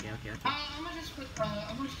 Okay. I'm gonna just put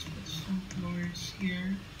some floors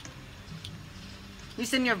here.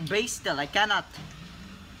 He's in your base still. I cannot.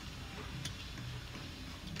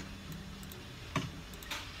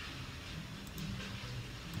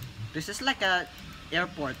 This is like a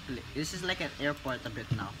airport. This is like an airport a bit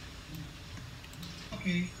now.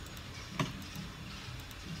 Okay.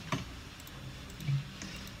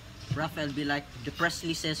 Raphael be like, the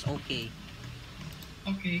Presley says okay.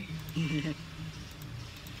 Okay.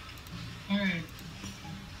 Alright.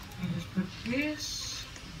 I'll just put this.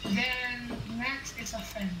 Then next is a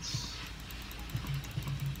fence.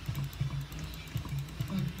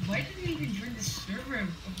 But why did we even join the server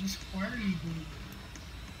of this quarry, dude?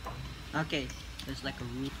 Okay, there's like a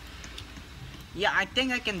roof. Yeah, I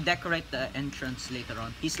think I can decorate the entrance later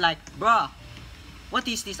on. He's like, bruh, what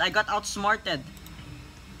is this? I got outsmarted.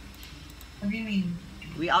 What do you mean?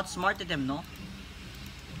 We outsmarted him, no?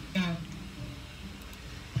 Yeah.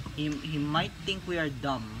 He might think we are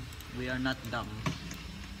dumb. We are not dumb.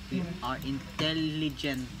 We Yeah. are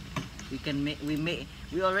intelligent.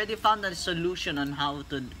 We already found a solution on how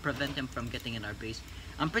to prevent him from getting in our base.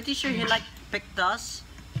 I'm pretty sure he like picked us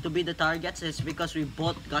to be the targets is because we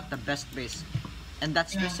both got the best base. And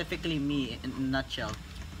that's Yeah. specifically me in a nutshell.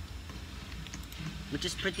 Which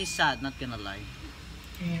is pretty sad, not gonna lie.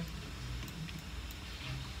 Yeah.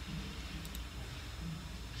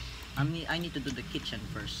 I need to do the kitchen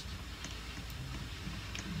first.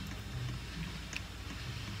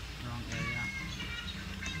 Wrong area.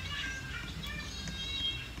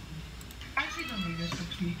 I actually don't need this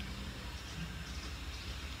actually.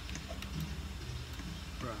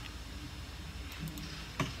 Bruh.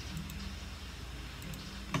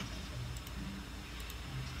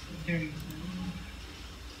 There you go.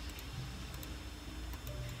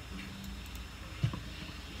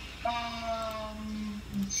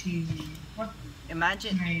 Let's see. What?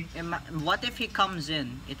 Imagine, Right. what if he comes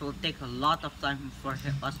in? It will take a lot of time for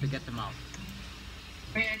us to get him out.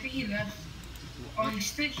 Wait, I think he left. Oh, he's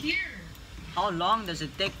still here. How long does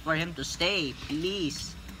it take for him to stay?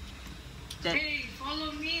 Please. Hey,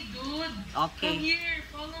 follow me, dude. Okay. Come here,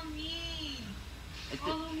 follow me.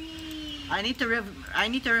 Follow me. I need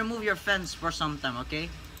to remove your fence for some time, okay?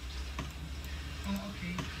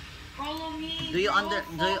 Okay. Follow me. Do you bro. under-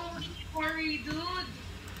 do you- Follow me, Corey, dude.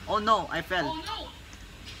 Oh no, I fell. Oh no.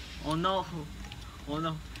 Oh no. Oh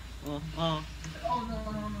no. Oh. Oh no.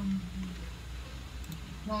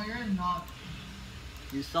 No, you're not.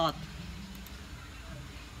 You thought.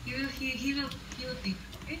 He will think.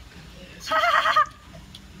 Okay.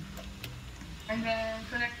 And then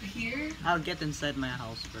connect to here. I'll get inside my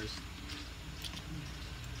house first.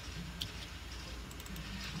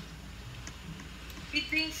 He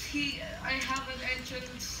thinks I have an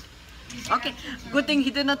entrance. He's the Okay, entrance good thing already.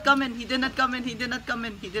 he did not come in. He did not come in. He did not come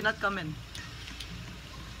in. He did not come in.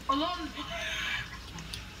 Alone.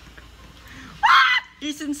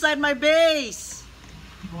 He's inside my base.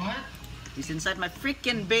 What? He's inside my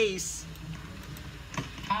freaking base.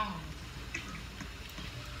 How?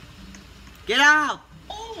 Get out!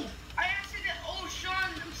 Oh! Oh, Sean,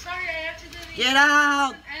 I'm sorry. I accidentally. Get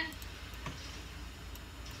out! And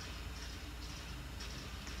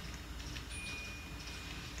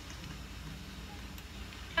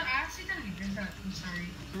I accidentally did that. I'm sorry.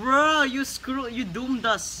 Bro, you doomed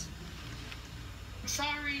us. I'm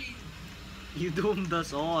sorry. You doomed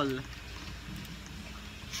us all.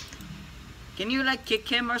 Can you like kick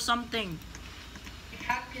him or something? I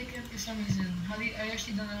can't kick him for some reason. I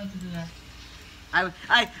actually don't know how to do that.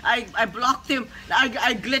 I blocked him.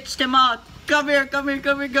 I glitched him out. Come here, come here,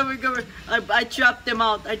 come here, come here, come here. I trapped him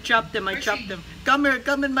out. I trapped him. I Where's trapped he? him. Come here,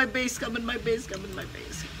 come in my base. Come in my base. Come in my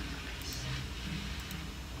base.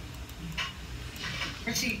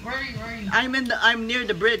 Where's he? Where are you? Where are you? I'm near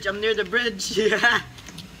the bridge. I'm near the bridge. Yeah.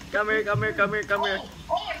 Come here, come here, come here, come here.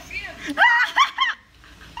 Oh, I see him.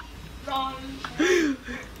 Lol.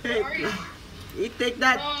 Hey, Where are you? you take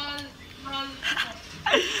that. Lol.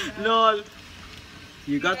 Lol.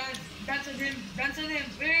 You got. Dance on him. Dance on him.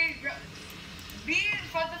 Wait. Be in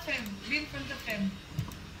front of him. Be in front of him.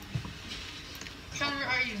 Sean, where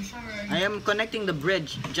are you? Sean, where are you? I am connecting the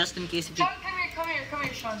bridge just in case if you. Sean, come here. Come here. Come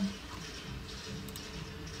here, Sean.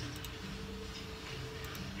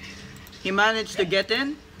 He managed to get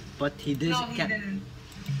in, but he didn't. No, he didn't.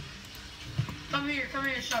 Come here,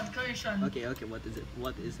 Sean. Come here, Sean. Okay, okay. What is it?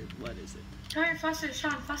 What is it? What is it? Come here, faster,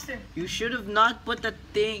 Sean, faster. You should have not put that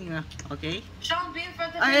thing. Okay. Sean, be in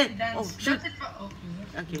front of Okay. him. Dance. Oh, shoot. Dance in front. Oh,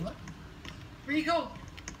 Okay. what? Where'd he go?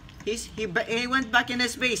 He went back in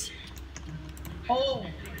his base. Oh.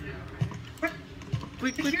 What?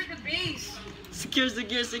 Quick, quick. Secure the base. Secure,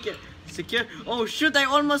 secure, secure. Secure. Oh shoot! I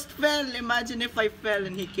almost fell. Imagine if I fell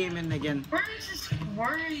and he came in again. Where is this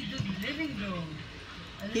warrior dude living though?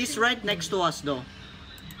 I don't He's think- right next to us though.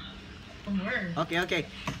 From where? Okay, okay.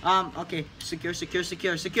 Okay. Secure, secure,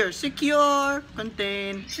 secure, secure, secure.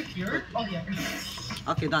 Contain. Secure? Oh yeah.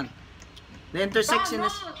 Okay, done. The intersection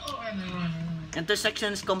is Oh, no.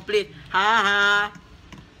 intersection is complete. Ha ha.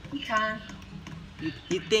 He can.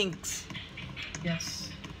 He thinks,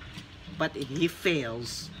 Yes. but he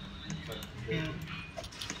fails. Yeah.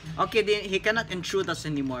 Okay, then he cannot intrude us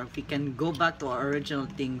anymore. We can go back to our original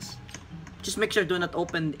things. Just make sure do not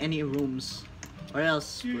open any rooms, or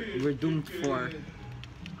else we're doomed for.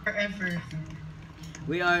 Forever.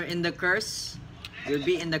 We are in the curse. We'll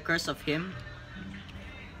be in the curse of him.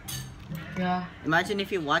 Yeah. Imagine if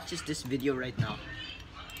he watches this video right now.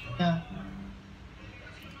 Yeah.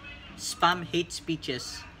 Spam hate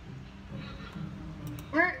speeches.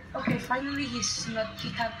 Where? Okay, finally he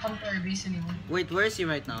can't come to our base anymore. Wait, where is he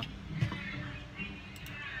right now?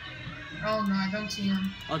 Oh no, I don't see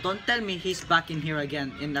him. Oh, don't tell me he's back in here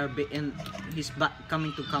again. He's back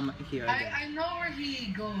coming to come here again. I know where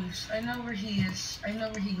he goes. I know where he is. I know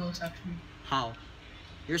where he goes actually. How?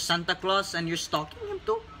 You're Santa Claus and you're stalking him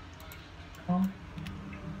too? Oh.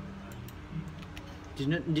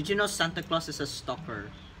 Did you know Santa Claus is a stalker?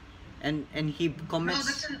 And he No,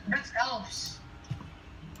 commits. that's elves.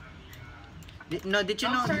 Did you know?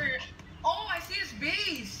 Elves are... Oh, I see his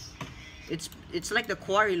base. It's like the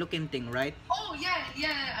quarry looking thing, right? Oh yeah.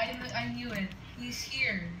 I knew it. He's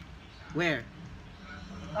here. Where?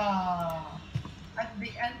 At the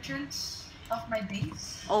entrance of my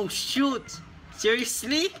base. Oh shoot!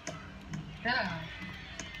 Seriously? Yeah.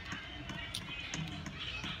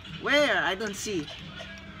 Where? I don't see.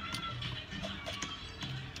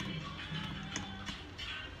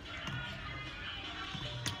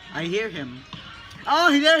 I hear him.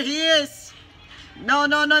 Oh, there he is! No.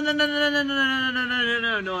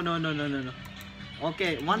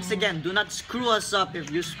 Okay, once again, do not screw us up.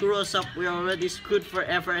 If you screw us up, we're already screwed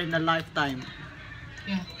forever in a lifetime.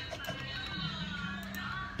 Yeah.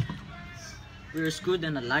 We're screwed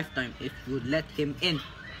in a lifetime if you let him in.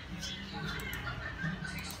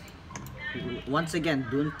 Once again,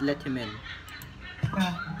 don't let him in.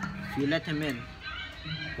 Yeah. If you let him in,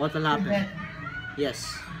 what will You're happen? dead. Yes.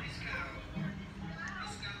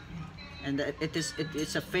 And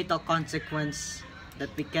it's a fatal consequence that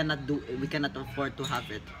we cannot afford to have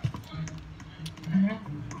it. Mhm.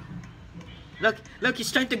 Look,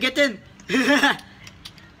 he's trying to get in.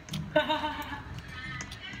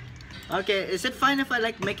 Okay, is it fine if I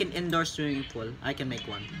like make an indoor swimming pool? I can make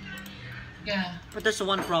one. Yeah. But there's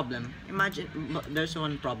one problem. Imagine, there's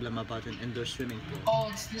one problem about an indoor swimming pool. Oh,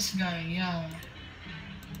 it's this guy. Yeah.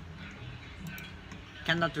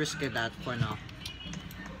 Cannot risk that for now.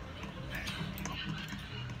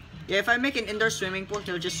 Yeah, if I make an indoor swimming pool,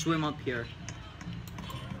 he'll just swim up here.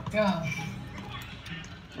 Yeah.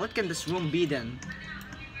 What can this room be then?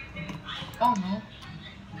 Oh no.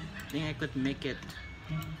 I think I could make it.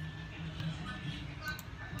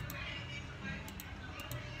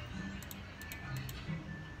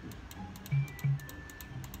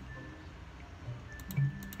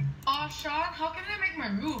 Oh, Sean, how can I make my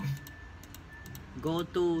roof? Go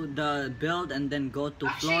to the build and then go to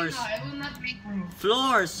Actually, floors. no, I will not make roof.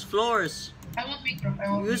 Floors. I won't make roof.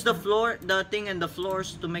 I won't. Use the floor, the thing and the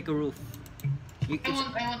floors to make a roof. You I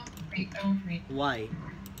won't. I won't make. Why?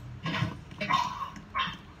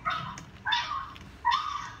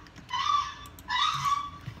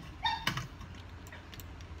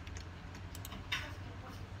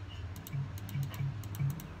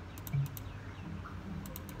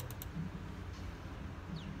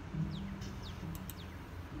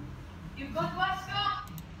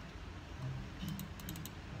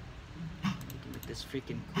 need to make this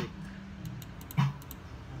freaking quick.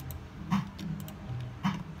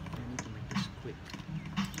 I need to make this quick.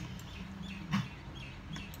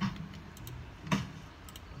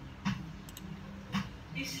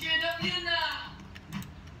 He's scared of you now.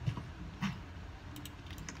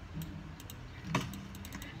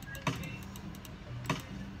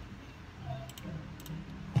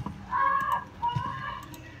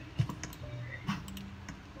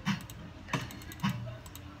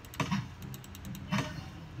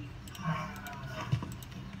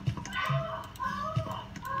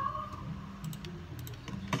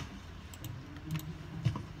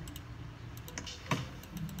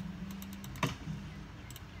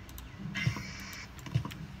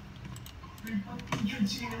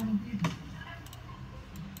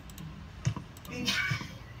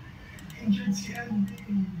 Injured si Andy.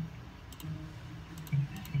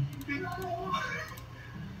 No.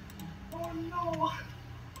 Oh no.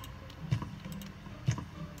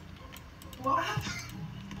 What?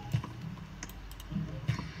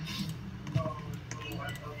 Oh no,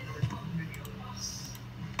 I thought they were videos.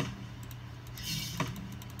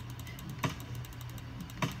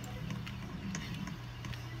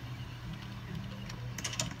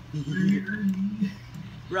 Very early.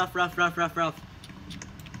 Rough.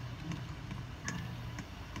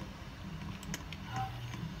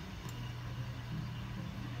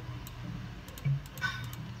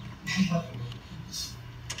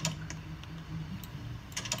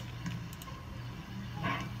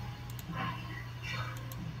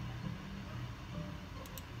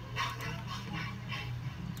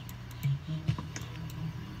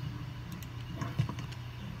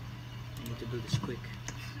 I need to do this quick.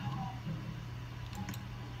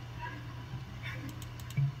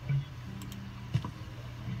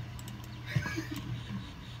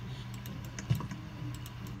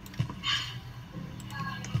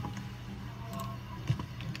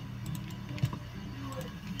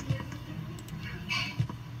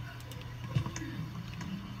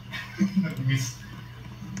 Miss.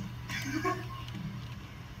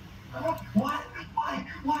 What?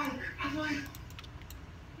 Why? How do I?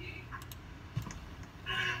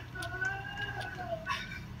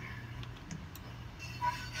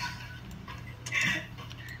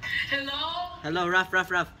 Hello? Hello,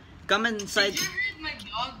 rough. Come inside. Did you heard my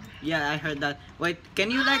dog? Yeah, I heard that. Wait, can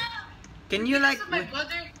you like? Can It's you because like? of my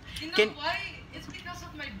brother. You know Can- why? It's because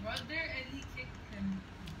of my brother and he kicked him.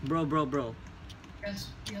 Bro. Yes.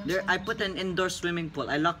 There, I put an indoor swimming pool.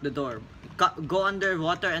 I locked the door. Go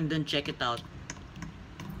underwater and then check it out.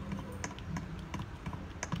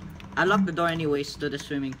 I locked the door anyways to the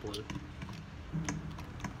swimming pool.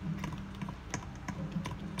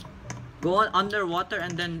 Go underwater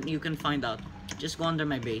and then you can find out. Just go under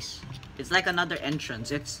my base. It's like another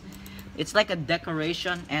entrance. It's like a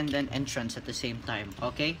decoration and an entrance at the same time.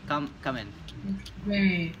 Okay, come in.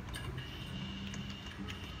 Wait.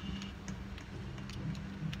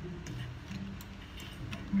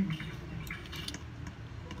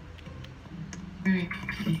 Wait.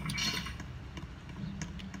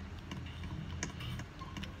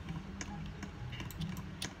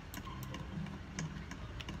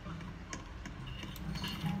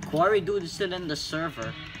 Quarry dude is still in the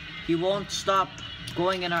server. He won't stop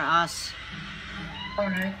going in our ass.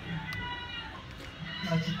 Alright.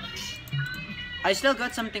 I still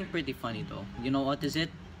got something pretty funny though. You know what is it?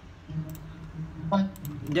 What?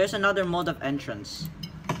 There's another mode of entrance.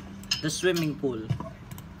 The swimming pool.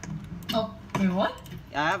 Oh, wait, what?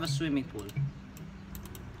 I have a swimming pool.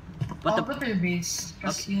 I'll But go to your base.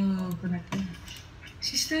 Because you connected. Is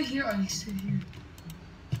he still here or he's still here?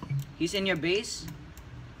 he's in your base?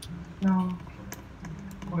 No.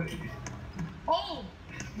 Wait. Oh!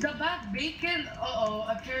 The bad bacon! Uh-oh,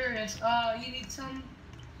 a terrorist. You need some...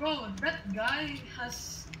 Bro, that guy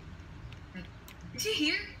has... Is he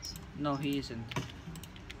here? No, he isn't.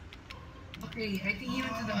 Okay, I think he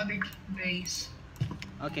went to the other base.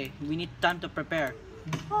 Okay, we need time to prepare.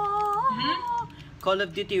 Mhm. Call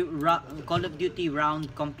of Duty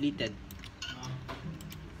round completed.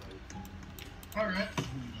 Alright.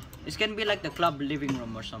 This can be like the club living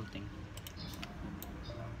room or something.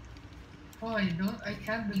 Oh, I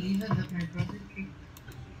can't believe it that my brother kicked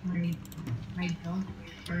my dog.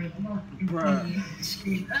 Or Bruh. the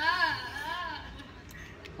screen. Ah!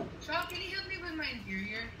 Sean, can you help me with my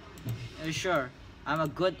interior? Sure. I'm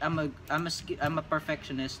a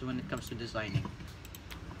perfectionist when it comes to designing.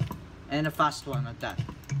 And a fast one at that.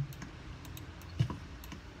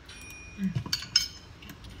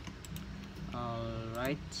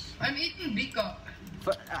 Alright. I'm eating bika.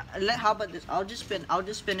 How about this? I'll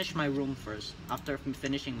just finish my room first. After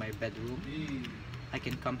finishing my bedroom, I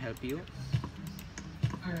can come help you.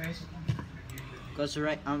 Alright. Cause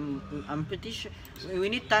right, I'm pretty sure we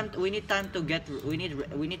need time. We need time to get. We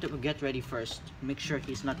need to get ready first. Make sure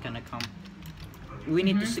he's not gonna come. We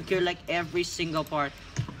need to secure like every single part.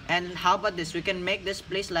 And how about this? We can make this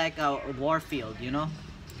place like a war field. You know?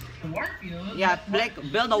 Warfield? Yeah, like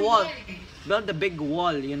build a wall. Build a big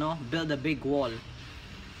wall. You know? Build a big wall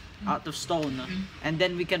out of stone, and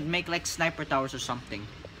then we can make like sniper towers or something.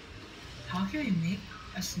 How can we make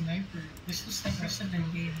a sniper? This was like rest of the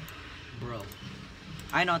game. Bro,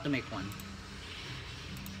 I know how to make one.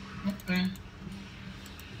 Okay.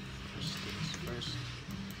 First things first.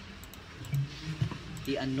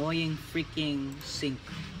 The annoying freaking sink.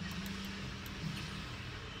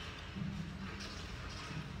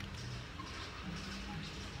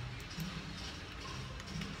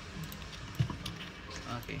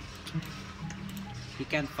 Okay. He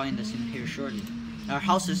can't find us in here surely. Our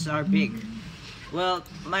houses are big. Well,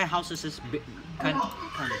 my house is big, kind of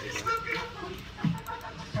big.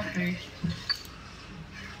 Okay.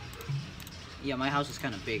 Yeah, my house is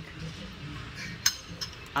kind of big.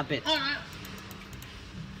 A bit. Alright.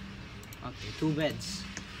 Okay, 2 beds.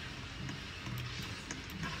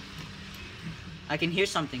 I can hear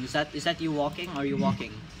something. Is that you walking? Or are you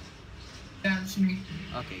walking? Yeah, it's me.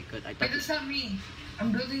 Okay, good. I But thought it's not me.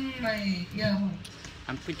 I'm building my home.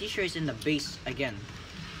 I'm pretty sure it's in the base again.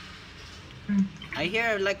 Hmm. I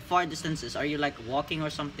hear like far distances. Are you like walking or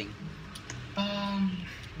something? Oh,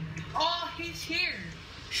 he's here.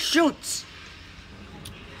 Shoots!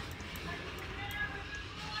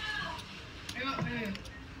 Wait.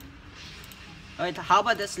 Alright, how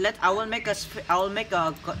about this? I will make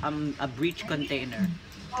a breach container.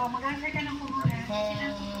 Oh, maganda ka ng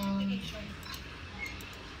kumuha.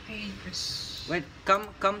 Hey, Chris. Wait,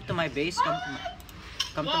 come to my base. Come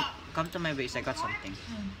to my base. I got something.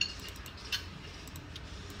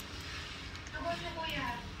 Abot mo,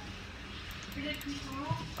 kuya. Pilit mo.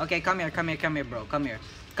 Okay, come here, bro. Come here.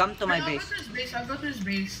 Come to my base. I'll go to his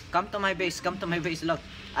base. Come to my base. Look,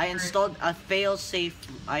 I installed a fail-safe.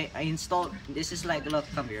 I installed. This is like, look,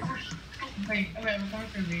 come here. Wait, I'm coming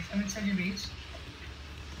to your base. I'm inside your base.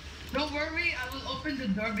 Don't worry, I will open the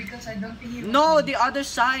door because I don't think he will. No, the other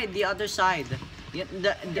side. Yeah,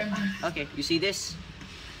 okay, you see this?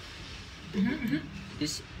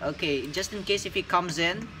 This. Okay, just in case if he comes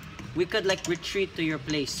in, we could like retreat to your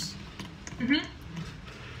place. Okay,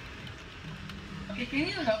 can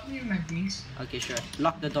you help me in my base? Okay, sure.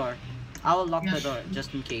 Lock the door. I will lock the door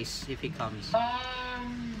just in case if he comes.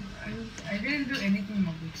 I didn't do anything in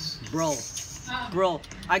my base. Bro,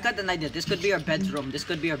 I got an idea. This could be our bedroom.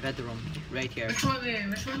 Right here. Which one?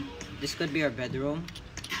 Which one? This could be our bedroom.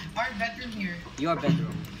 Our bedroom here. Your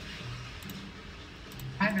bedroom.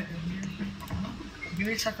 My bedroom here. Give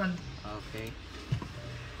me a second. Okay.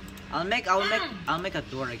 I'll make a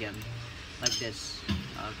door again, like this.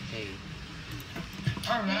 Okay.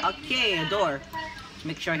 Alright. Okay, a door.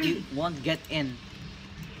 Make sure he won't get in.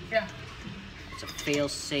 Yeah. It's a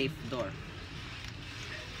fail-safe door.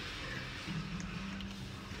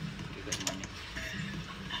 Okay, good money.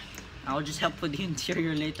 I'll just help with the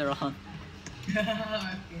interior later on.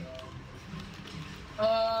 Okay.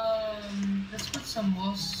 Let's put some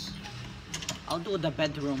walls. I'll do the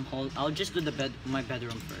bedroom hole. I'll just do my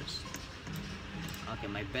bedroom first. Okay,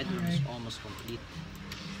 my bedroom is almost complete.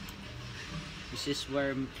 This is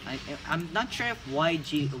where I'm not sure if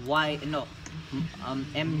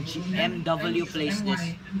MW plays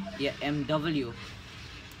this. Yeah, MW.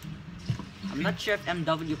 I'm not sure if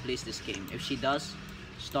MW plays this game. If she does,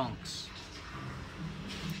 stonks.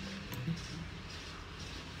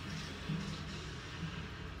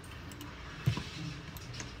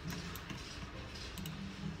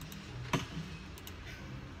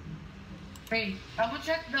 Wait, I'm gonna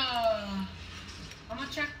check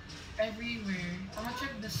everywhere. I'm gonna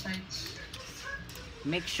check the sites.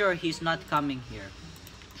 Make sure he's not coming here.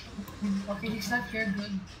 Okay, he's not here.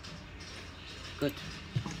 Good. Good.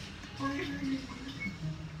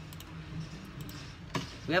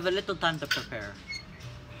 We have a little time to prepare.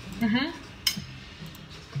 Okay,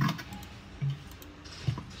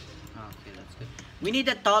 that's good. We need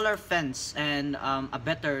a taller fence and a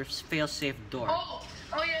better fail-safe door. Oh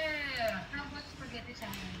yeah. How about spaghetti sa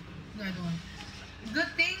akin? No, I don't want.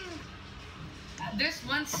 Good thing. This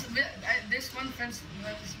one fence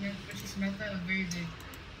which is metal very big.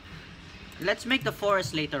 Let's make the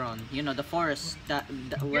forest later on. You know, the forest that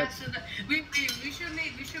where. Yeah, so we should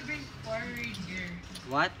bring quarry there.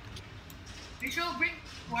 What? We should bring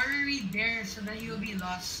quarry there so that he will be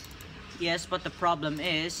lost. Yes, but the problem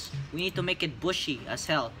is we need to make it bushy as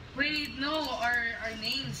hell. Wait, no, our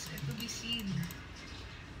names, it will be seen.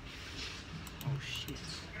 Oh shit.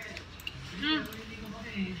 Hmm.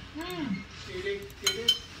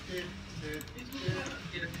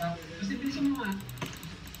 Kasi bilisan mo nga.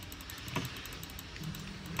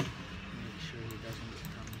 Make sure he doesn't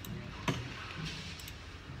come here.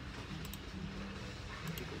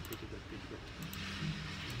 Pretty good, pretty good, pretty good.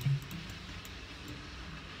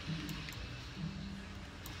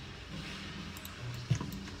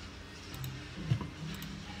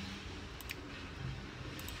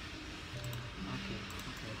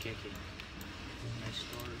 Okay. Nice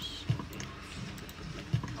stores. Okay.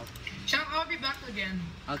 Chuck, I'll be back again.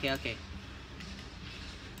 Okay.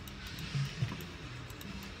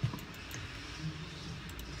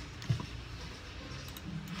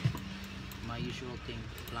 My usual thing,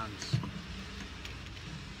 plants.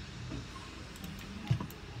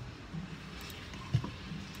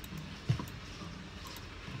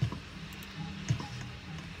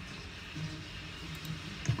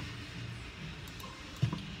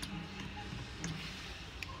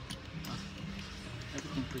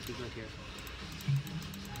 Everything pretty good here.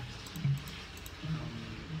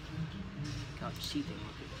 Couch seating,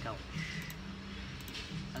 okay, couch.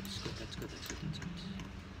 That's good.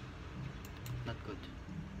 Not good.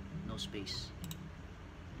 No space.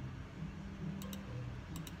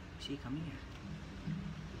 See, come here.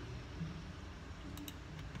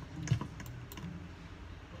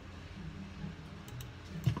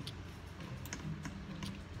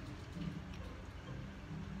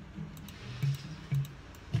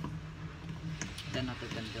 Ten out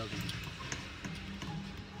of 10 building.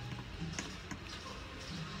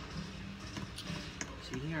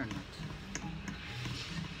 See here or not?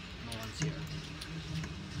 No one's here.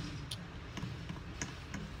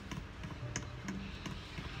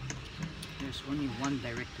 There's only one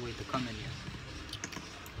direct way to come in here.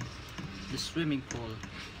 The swimming pool.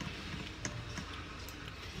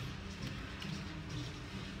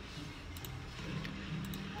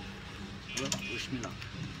 Well, wish me luck.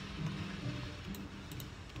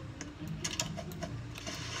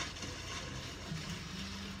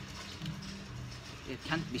 It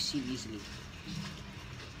can't be seen easily.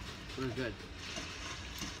 We're good.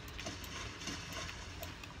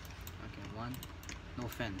 Okay, one. No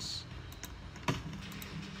fence.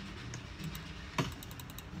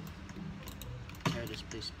 Tear this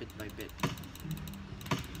place bit by bit.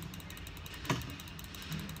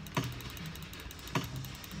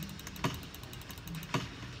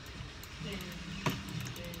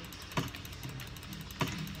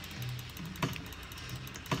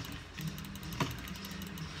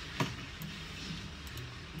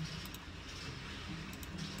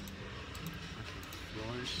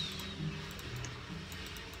 Floors.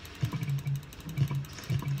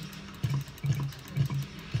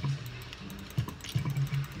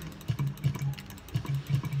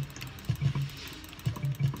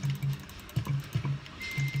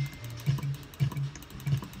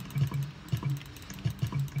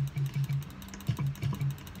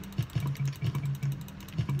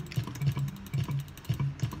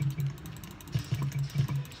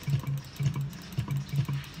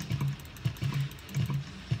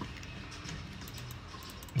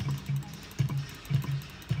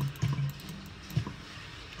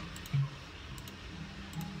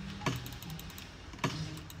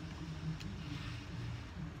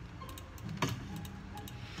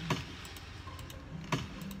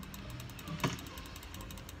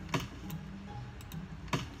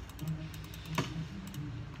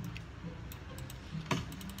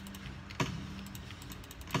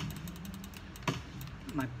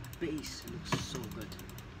 My base looks so good.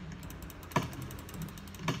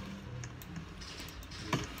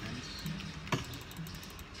 Little fence.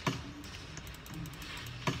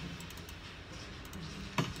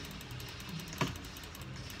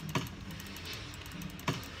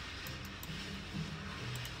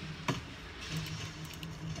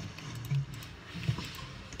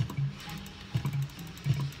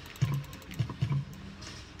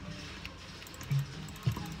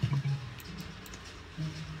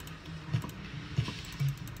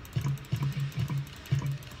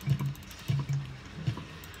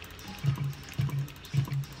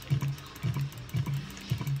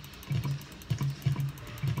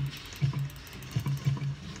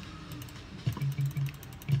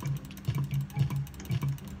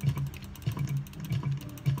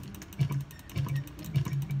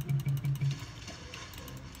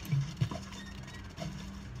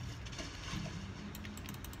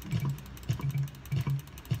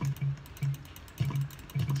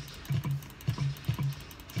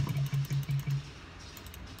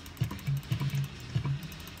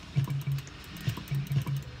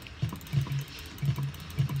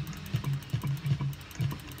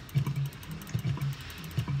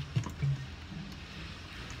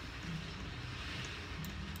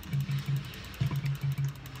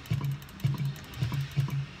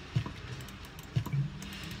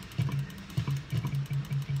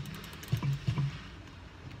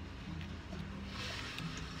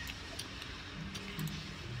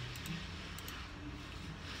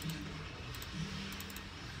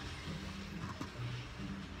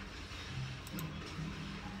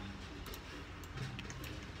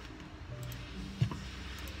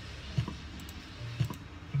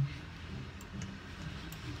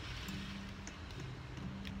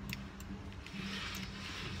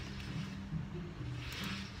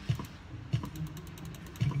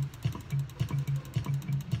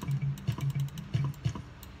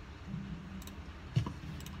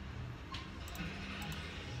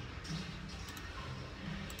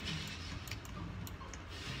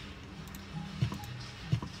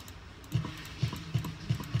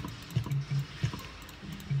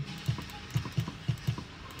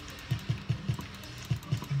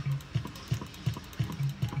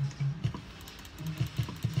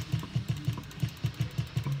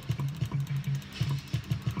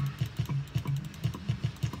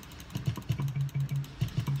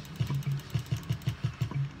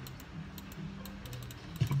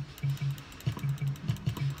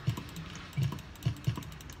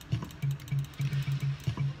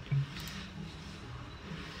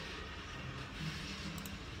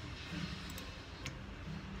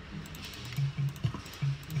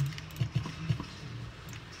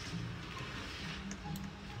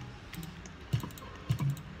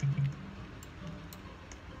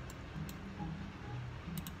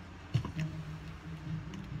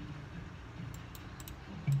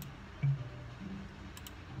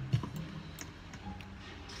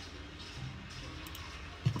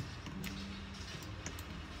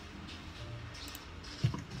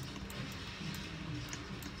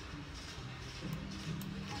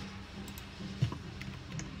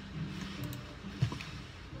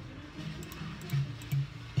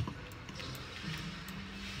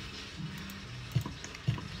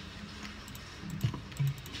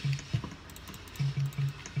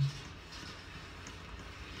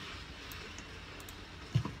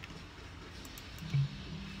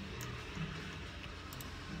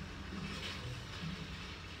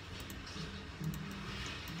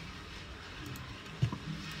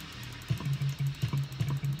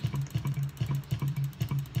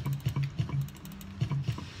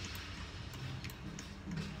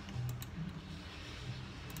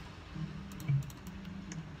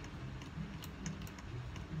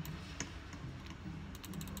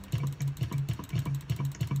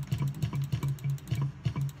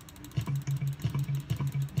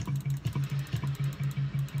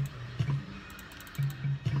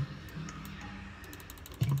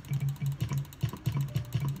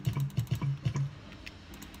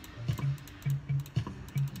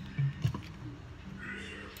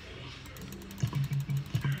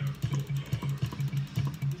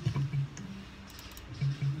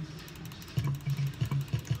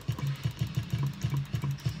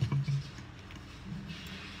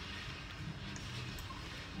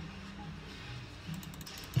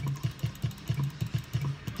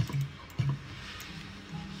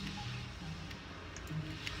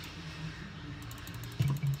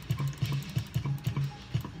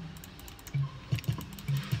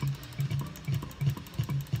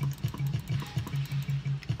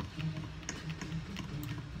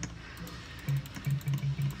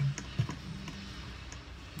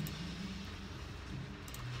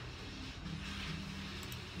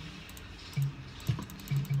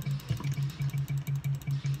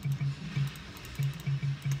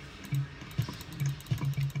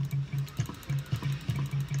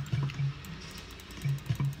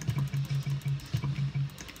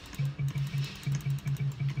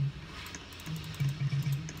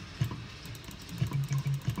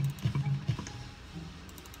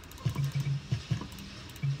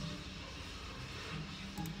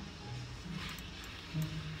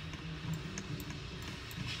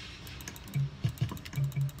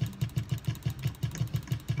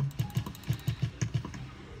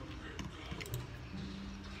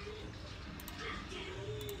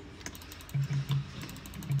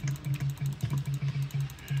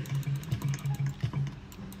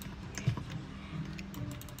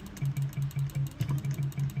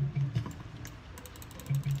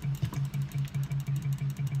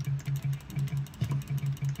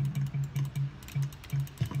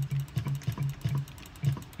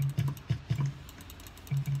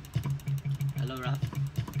 Hello, Raf.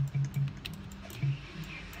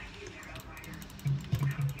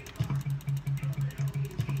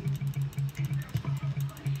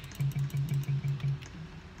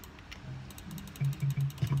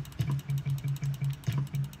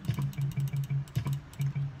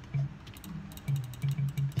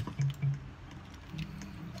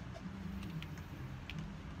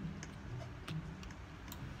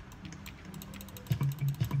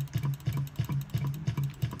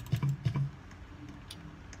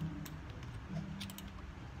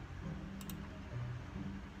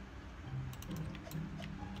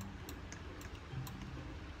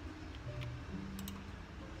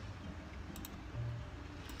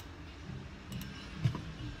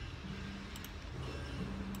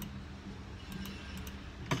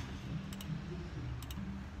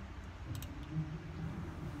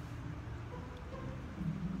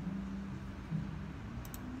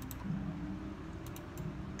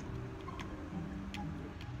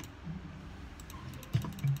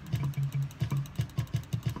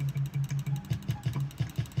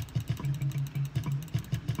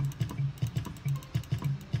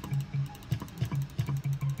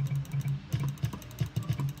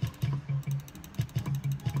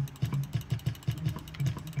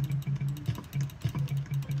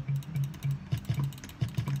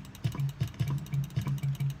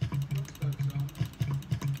 What's that sound?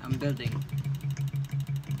 I'm building.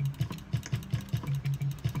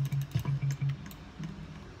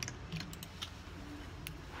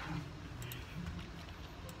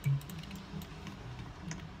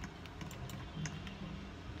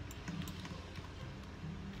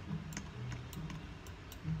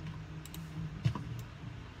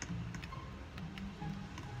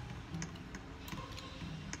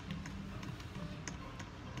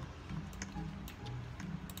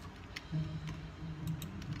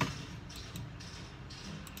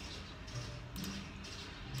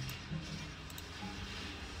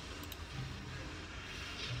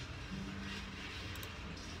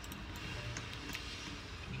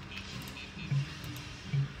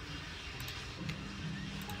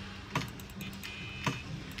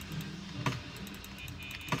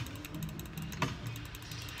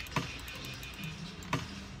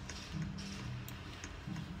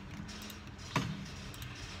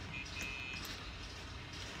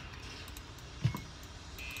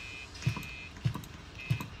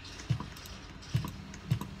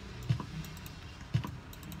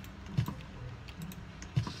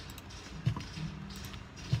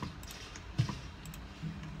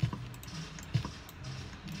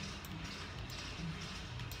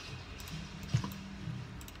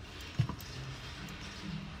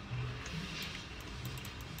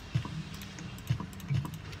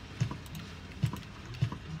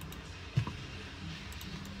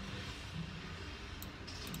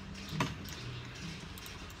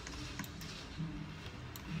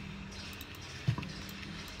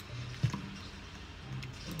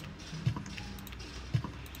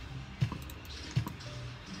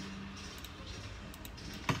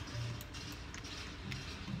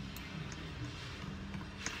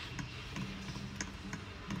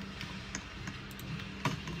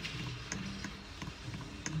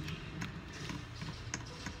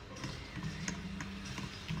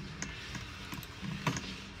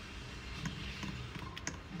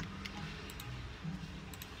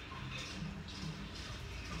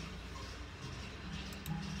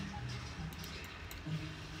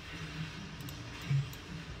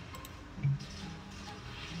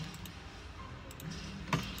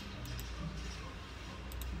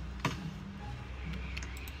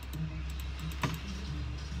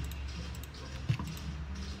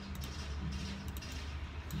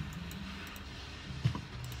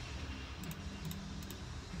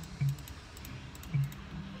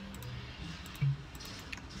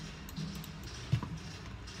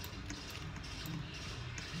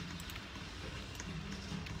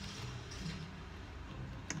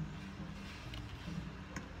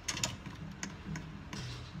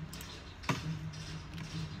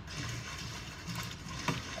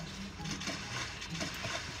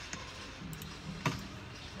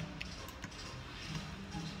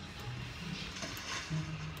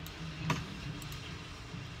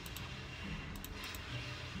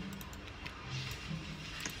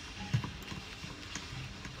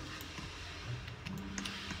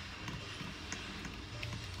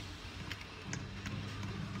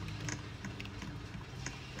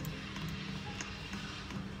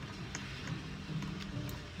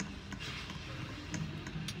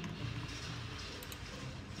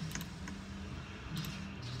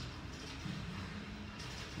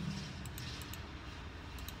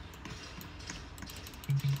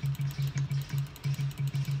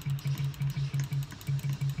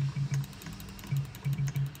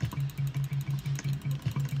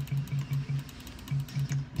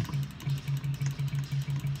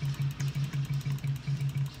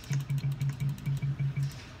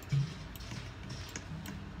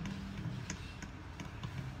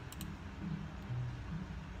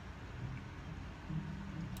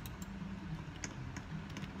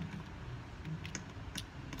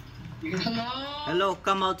 Hello? Hello,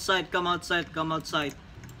 come outside, come outside, come outside.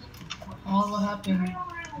 Oh, what happened?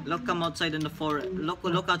 Look, come outside in the forest.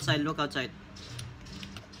 Look outside, look outside.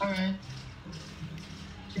 Alright.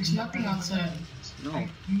 There's nothing outside. No.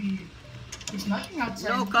 There's nothing outside.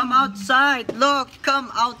 No, come outside. Look, come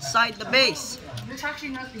outside the base. There's actually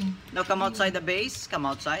nothing. No, come outside the base. Come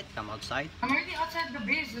outside, come outside. I'm already outside the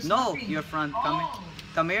base. There's No, nothing. you're front. Come here. Oh.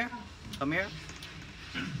 Come here. Come here.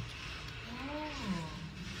 Oh.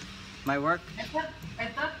 My work. I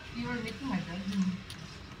thought you were making my bedroom.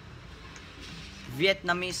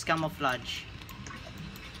 Vietnamese camouflage.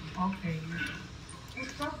 Okay.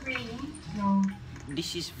 It's not raining. No.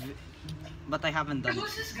 This is, but I haven't done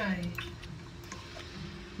Who's it. this guy?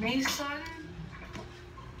 Mason?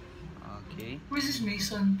 Okay, Who is this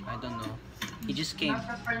Mason? I don't know. He just came. Not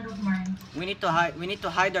a friend of mine. We need to hide. We need to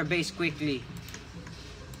hide our base quickly.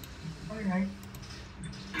 Alright.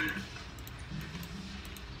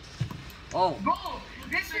 Oh, Bro,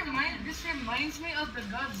 this reminds me of the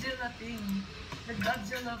Godzilla thing. The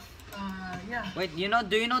Godzilla, yeah. wait. Do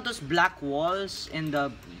you know those black walls in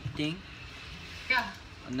the thing? Yeah.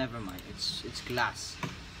 Oh, never mind. It's glass.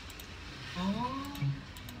 Oh.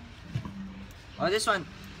 Oh, this one.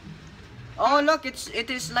 Oh, look. It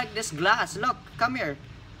is like this glass. Look, come here.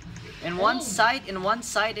 In one side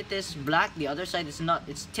it is black. The other side is not.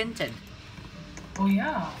 It's tinted. Oh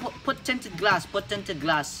yeah. Put tinted glass. Put tinted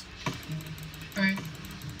glass. Alright.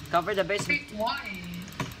 Cover the base Wait, why?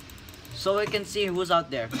 so we can see who's out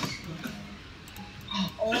there.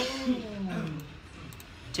 Oh.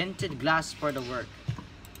 Tinted glass for the work.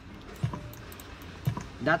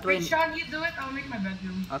 That way. Wait, Sean, you do it. I'll make my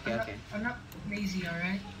bedroom. Okay, okay. I'm not lazy,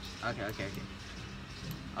 alright? Okay.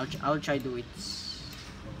 I'll try do it.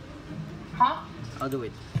 Huh? I'll do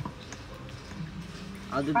it.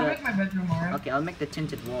 I'll do I'll the. make my bedroom, alright? Okay, I'll make the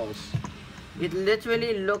tinted walls. It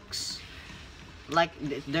literally looks like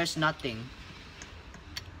there's nothing.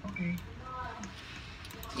 Okay.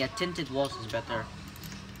 Yeah, tinted walls is better.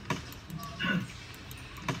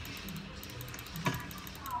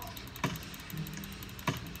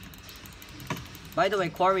 By the way,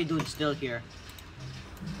 quarry dude's still here.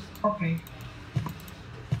 Okay.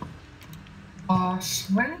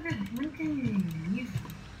 When can you leave?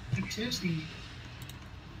 Like, seriously.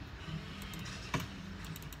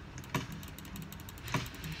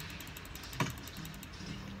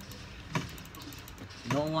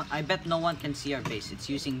 No one. I bet no one can see our base. It's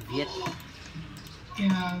using Viet.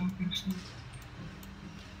 Yeah, I don't think so.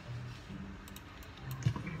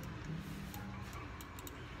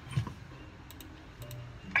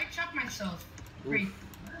 I chopped myself. Great.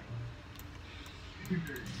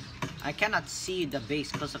 I cannot see the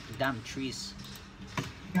base because of the damn trees.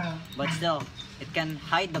 Yeah. But still, it can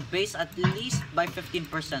hide the base at least by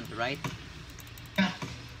 15%, right? Yeah.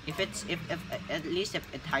 If at least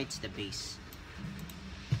if it hides the base.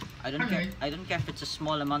 I don't care. Alright. I don't care if it's a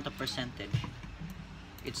small amount of percentage.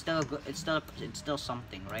 It's still a good. It's still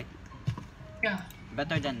something, right? Yeah.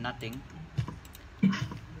 Better than nothing.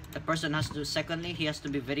 The person has to. Secondly, he has to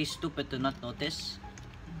be very stupid to not notice.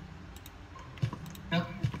 Yep.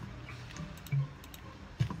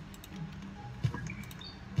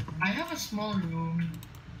 I have a small room.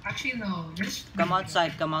 Actually, no. This. Come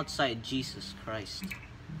outside. Come outside. Jesus Christ.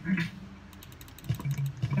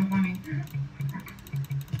 I'm coming.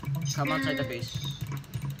 Come outside the base.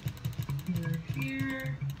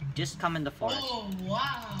 Here. Just come in the forest. Oh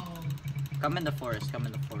wow! Come in the forest. Come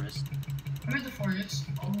in the forest. I'm in the forest.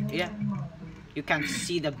 Oh. Yeah. You can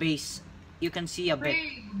see the base. You can see a bit.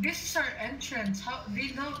 Wait, this is our entrance. How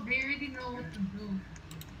they know? They already know what to do.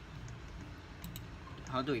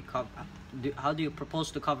 How do we cover? How do you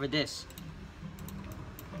propose to cover this?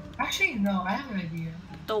 Actually, no. I have an idea.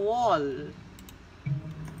 The wall.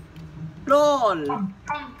 LOL.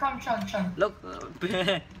 Come, Sean. Look.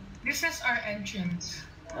 This is our entrance.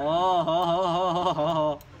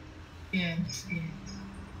 Oh. Yes.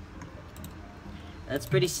 That's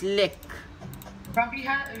pretty slick. Robbie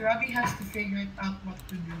has to figure out what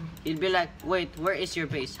to do. He'll be like, wait, where is your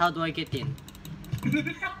base? How do I get in?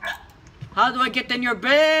 How do I get in your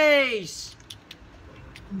base?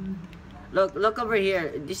 Look over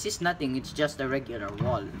here. This is nothing. It's just a regular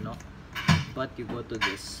wall, no? But you go to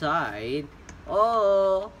this side.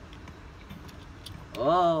 Oh.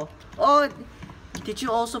 Did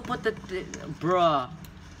you also put the bruh?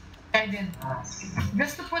 I did.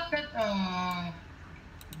 Just to put that.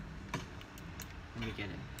 Let me get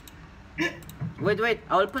it. Wait.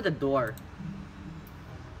 I will put a door.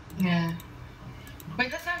 Yeah.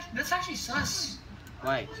 Wait, that's actually sus.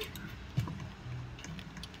 Why?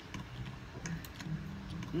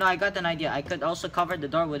 No, I got an idea. I could also cover the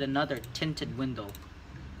door with another tinted window.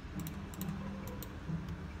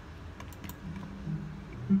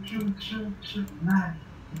 Man.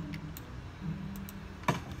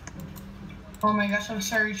 Oh my gosh, I'm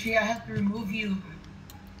sorry, Chi. I have to remove you.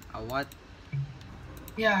 What?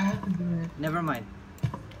 Yeah, I have to do it. Never mind.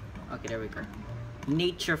 Okay, there we go.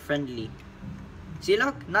 Nature friendly. See,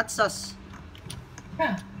 look, not sus.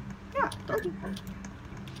 Yeah. Yeah, told you.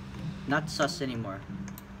 Not sus anymore.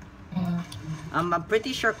 Uh, I'm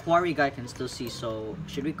pretty sure Quarry Guy can still see, so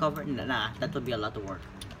should we cover? Nah, that would be a lot of work.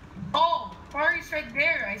 oh, Quarry's right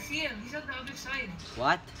there. I see him. He's on the other side.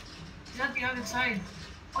 What? He's on the other side.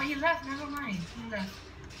 Oh, he left. Never mind. He left.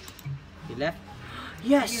 He left? He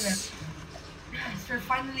Yes! left. Yes, we're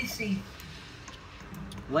finally safe.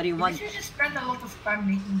 What do you We want? should just spend a lot of time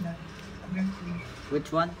making that. Eventually.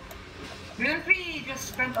 Which one? Didn't we just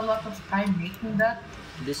spend a lot of time making that?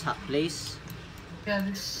 This hot place? Yeah,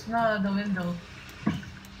 this no the window.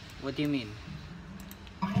 What do you mean?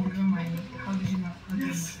 Okay, never mind. How did you not? How did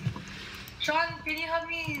you not? Sean, can you help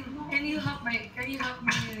me? Can you help me?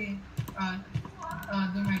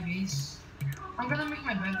 Do my base? I'm gonna make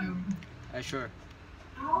my bedroom. Sure.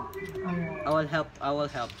 Alright. I will help. I will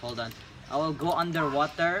help. Hold on. I will go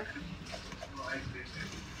underwater.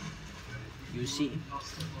 You see?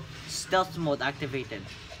 Stealth mode activated.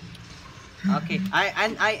 Okay.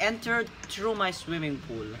 I entered through my swimming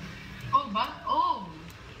pool. Oh, oh.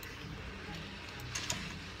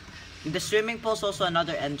 The swimming pool is also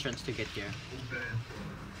another entrance to get here.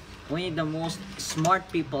 Only the most smart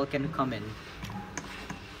people can come in.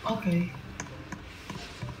 Okay.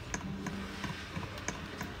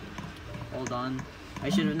 Hold on. I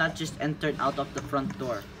should have not just entered out of the front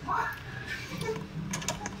door.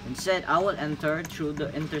 Instead, I will enter through the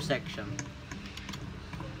intersection.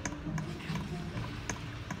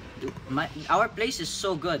 Our place is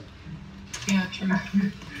so good. Yeah, true.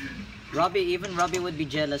 Even Robbie would be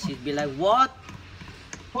jealous. He'd be like, what?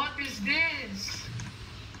 What is this?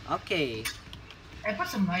 Okay. I put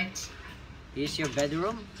some lights. Here's your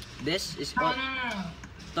bedroom. This is No, your no, no, no.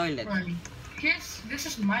 toilet. Sorry. This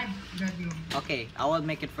is my bedroom. Okay, I will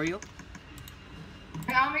make it for you.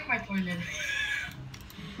 And I'll make my toilet.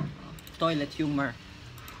 Toilet humor.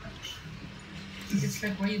 It's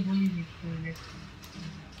like why you bully me toilet.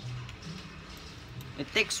 It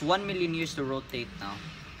takes 1 million years to rotate now.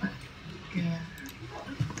 Yeah.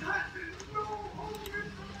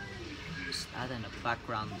 Just add in a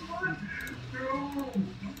background.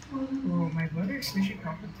 Oh, my brother is really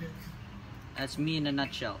competitive. That's me in a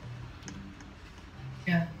nutshell.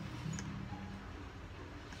 Yeah.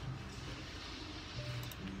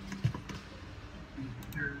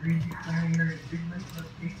 You're really tired.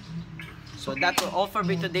 So that's all for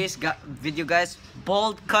me today's video, guys.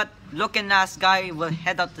 Bold cut, looking ass guy will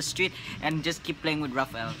head out the street and just keep playing with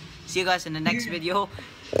Raphael. See you guys in the next video,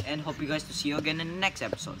 and hope you guys to see you again in the next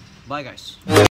episode. Bye, guys.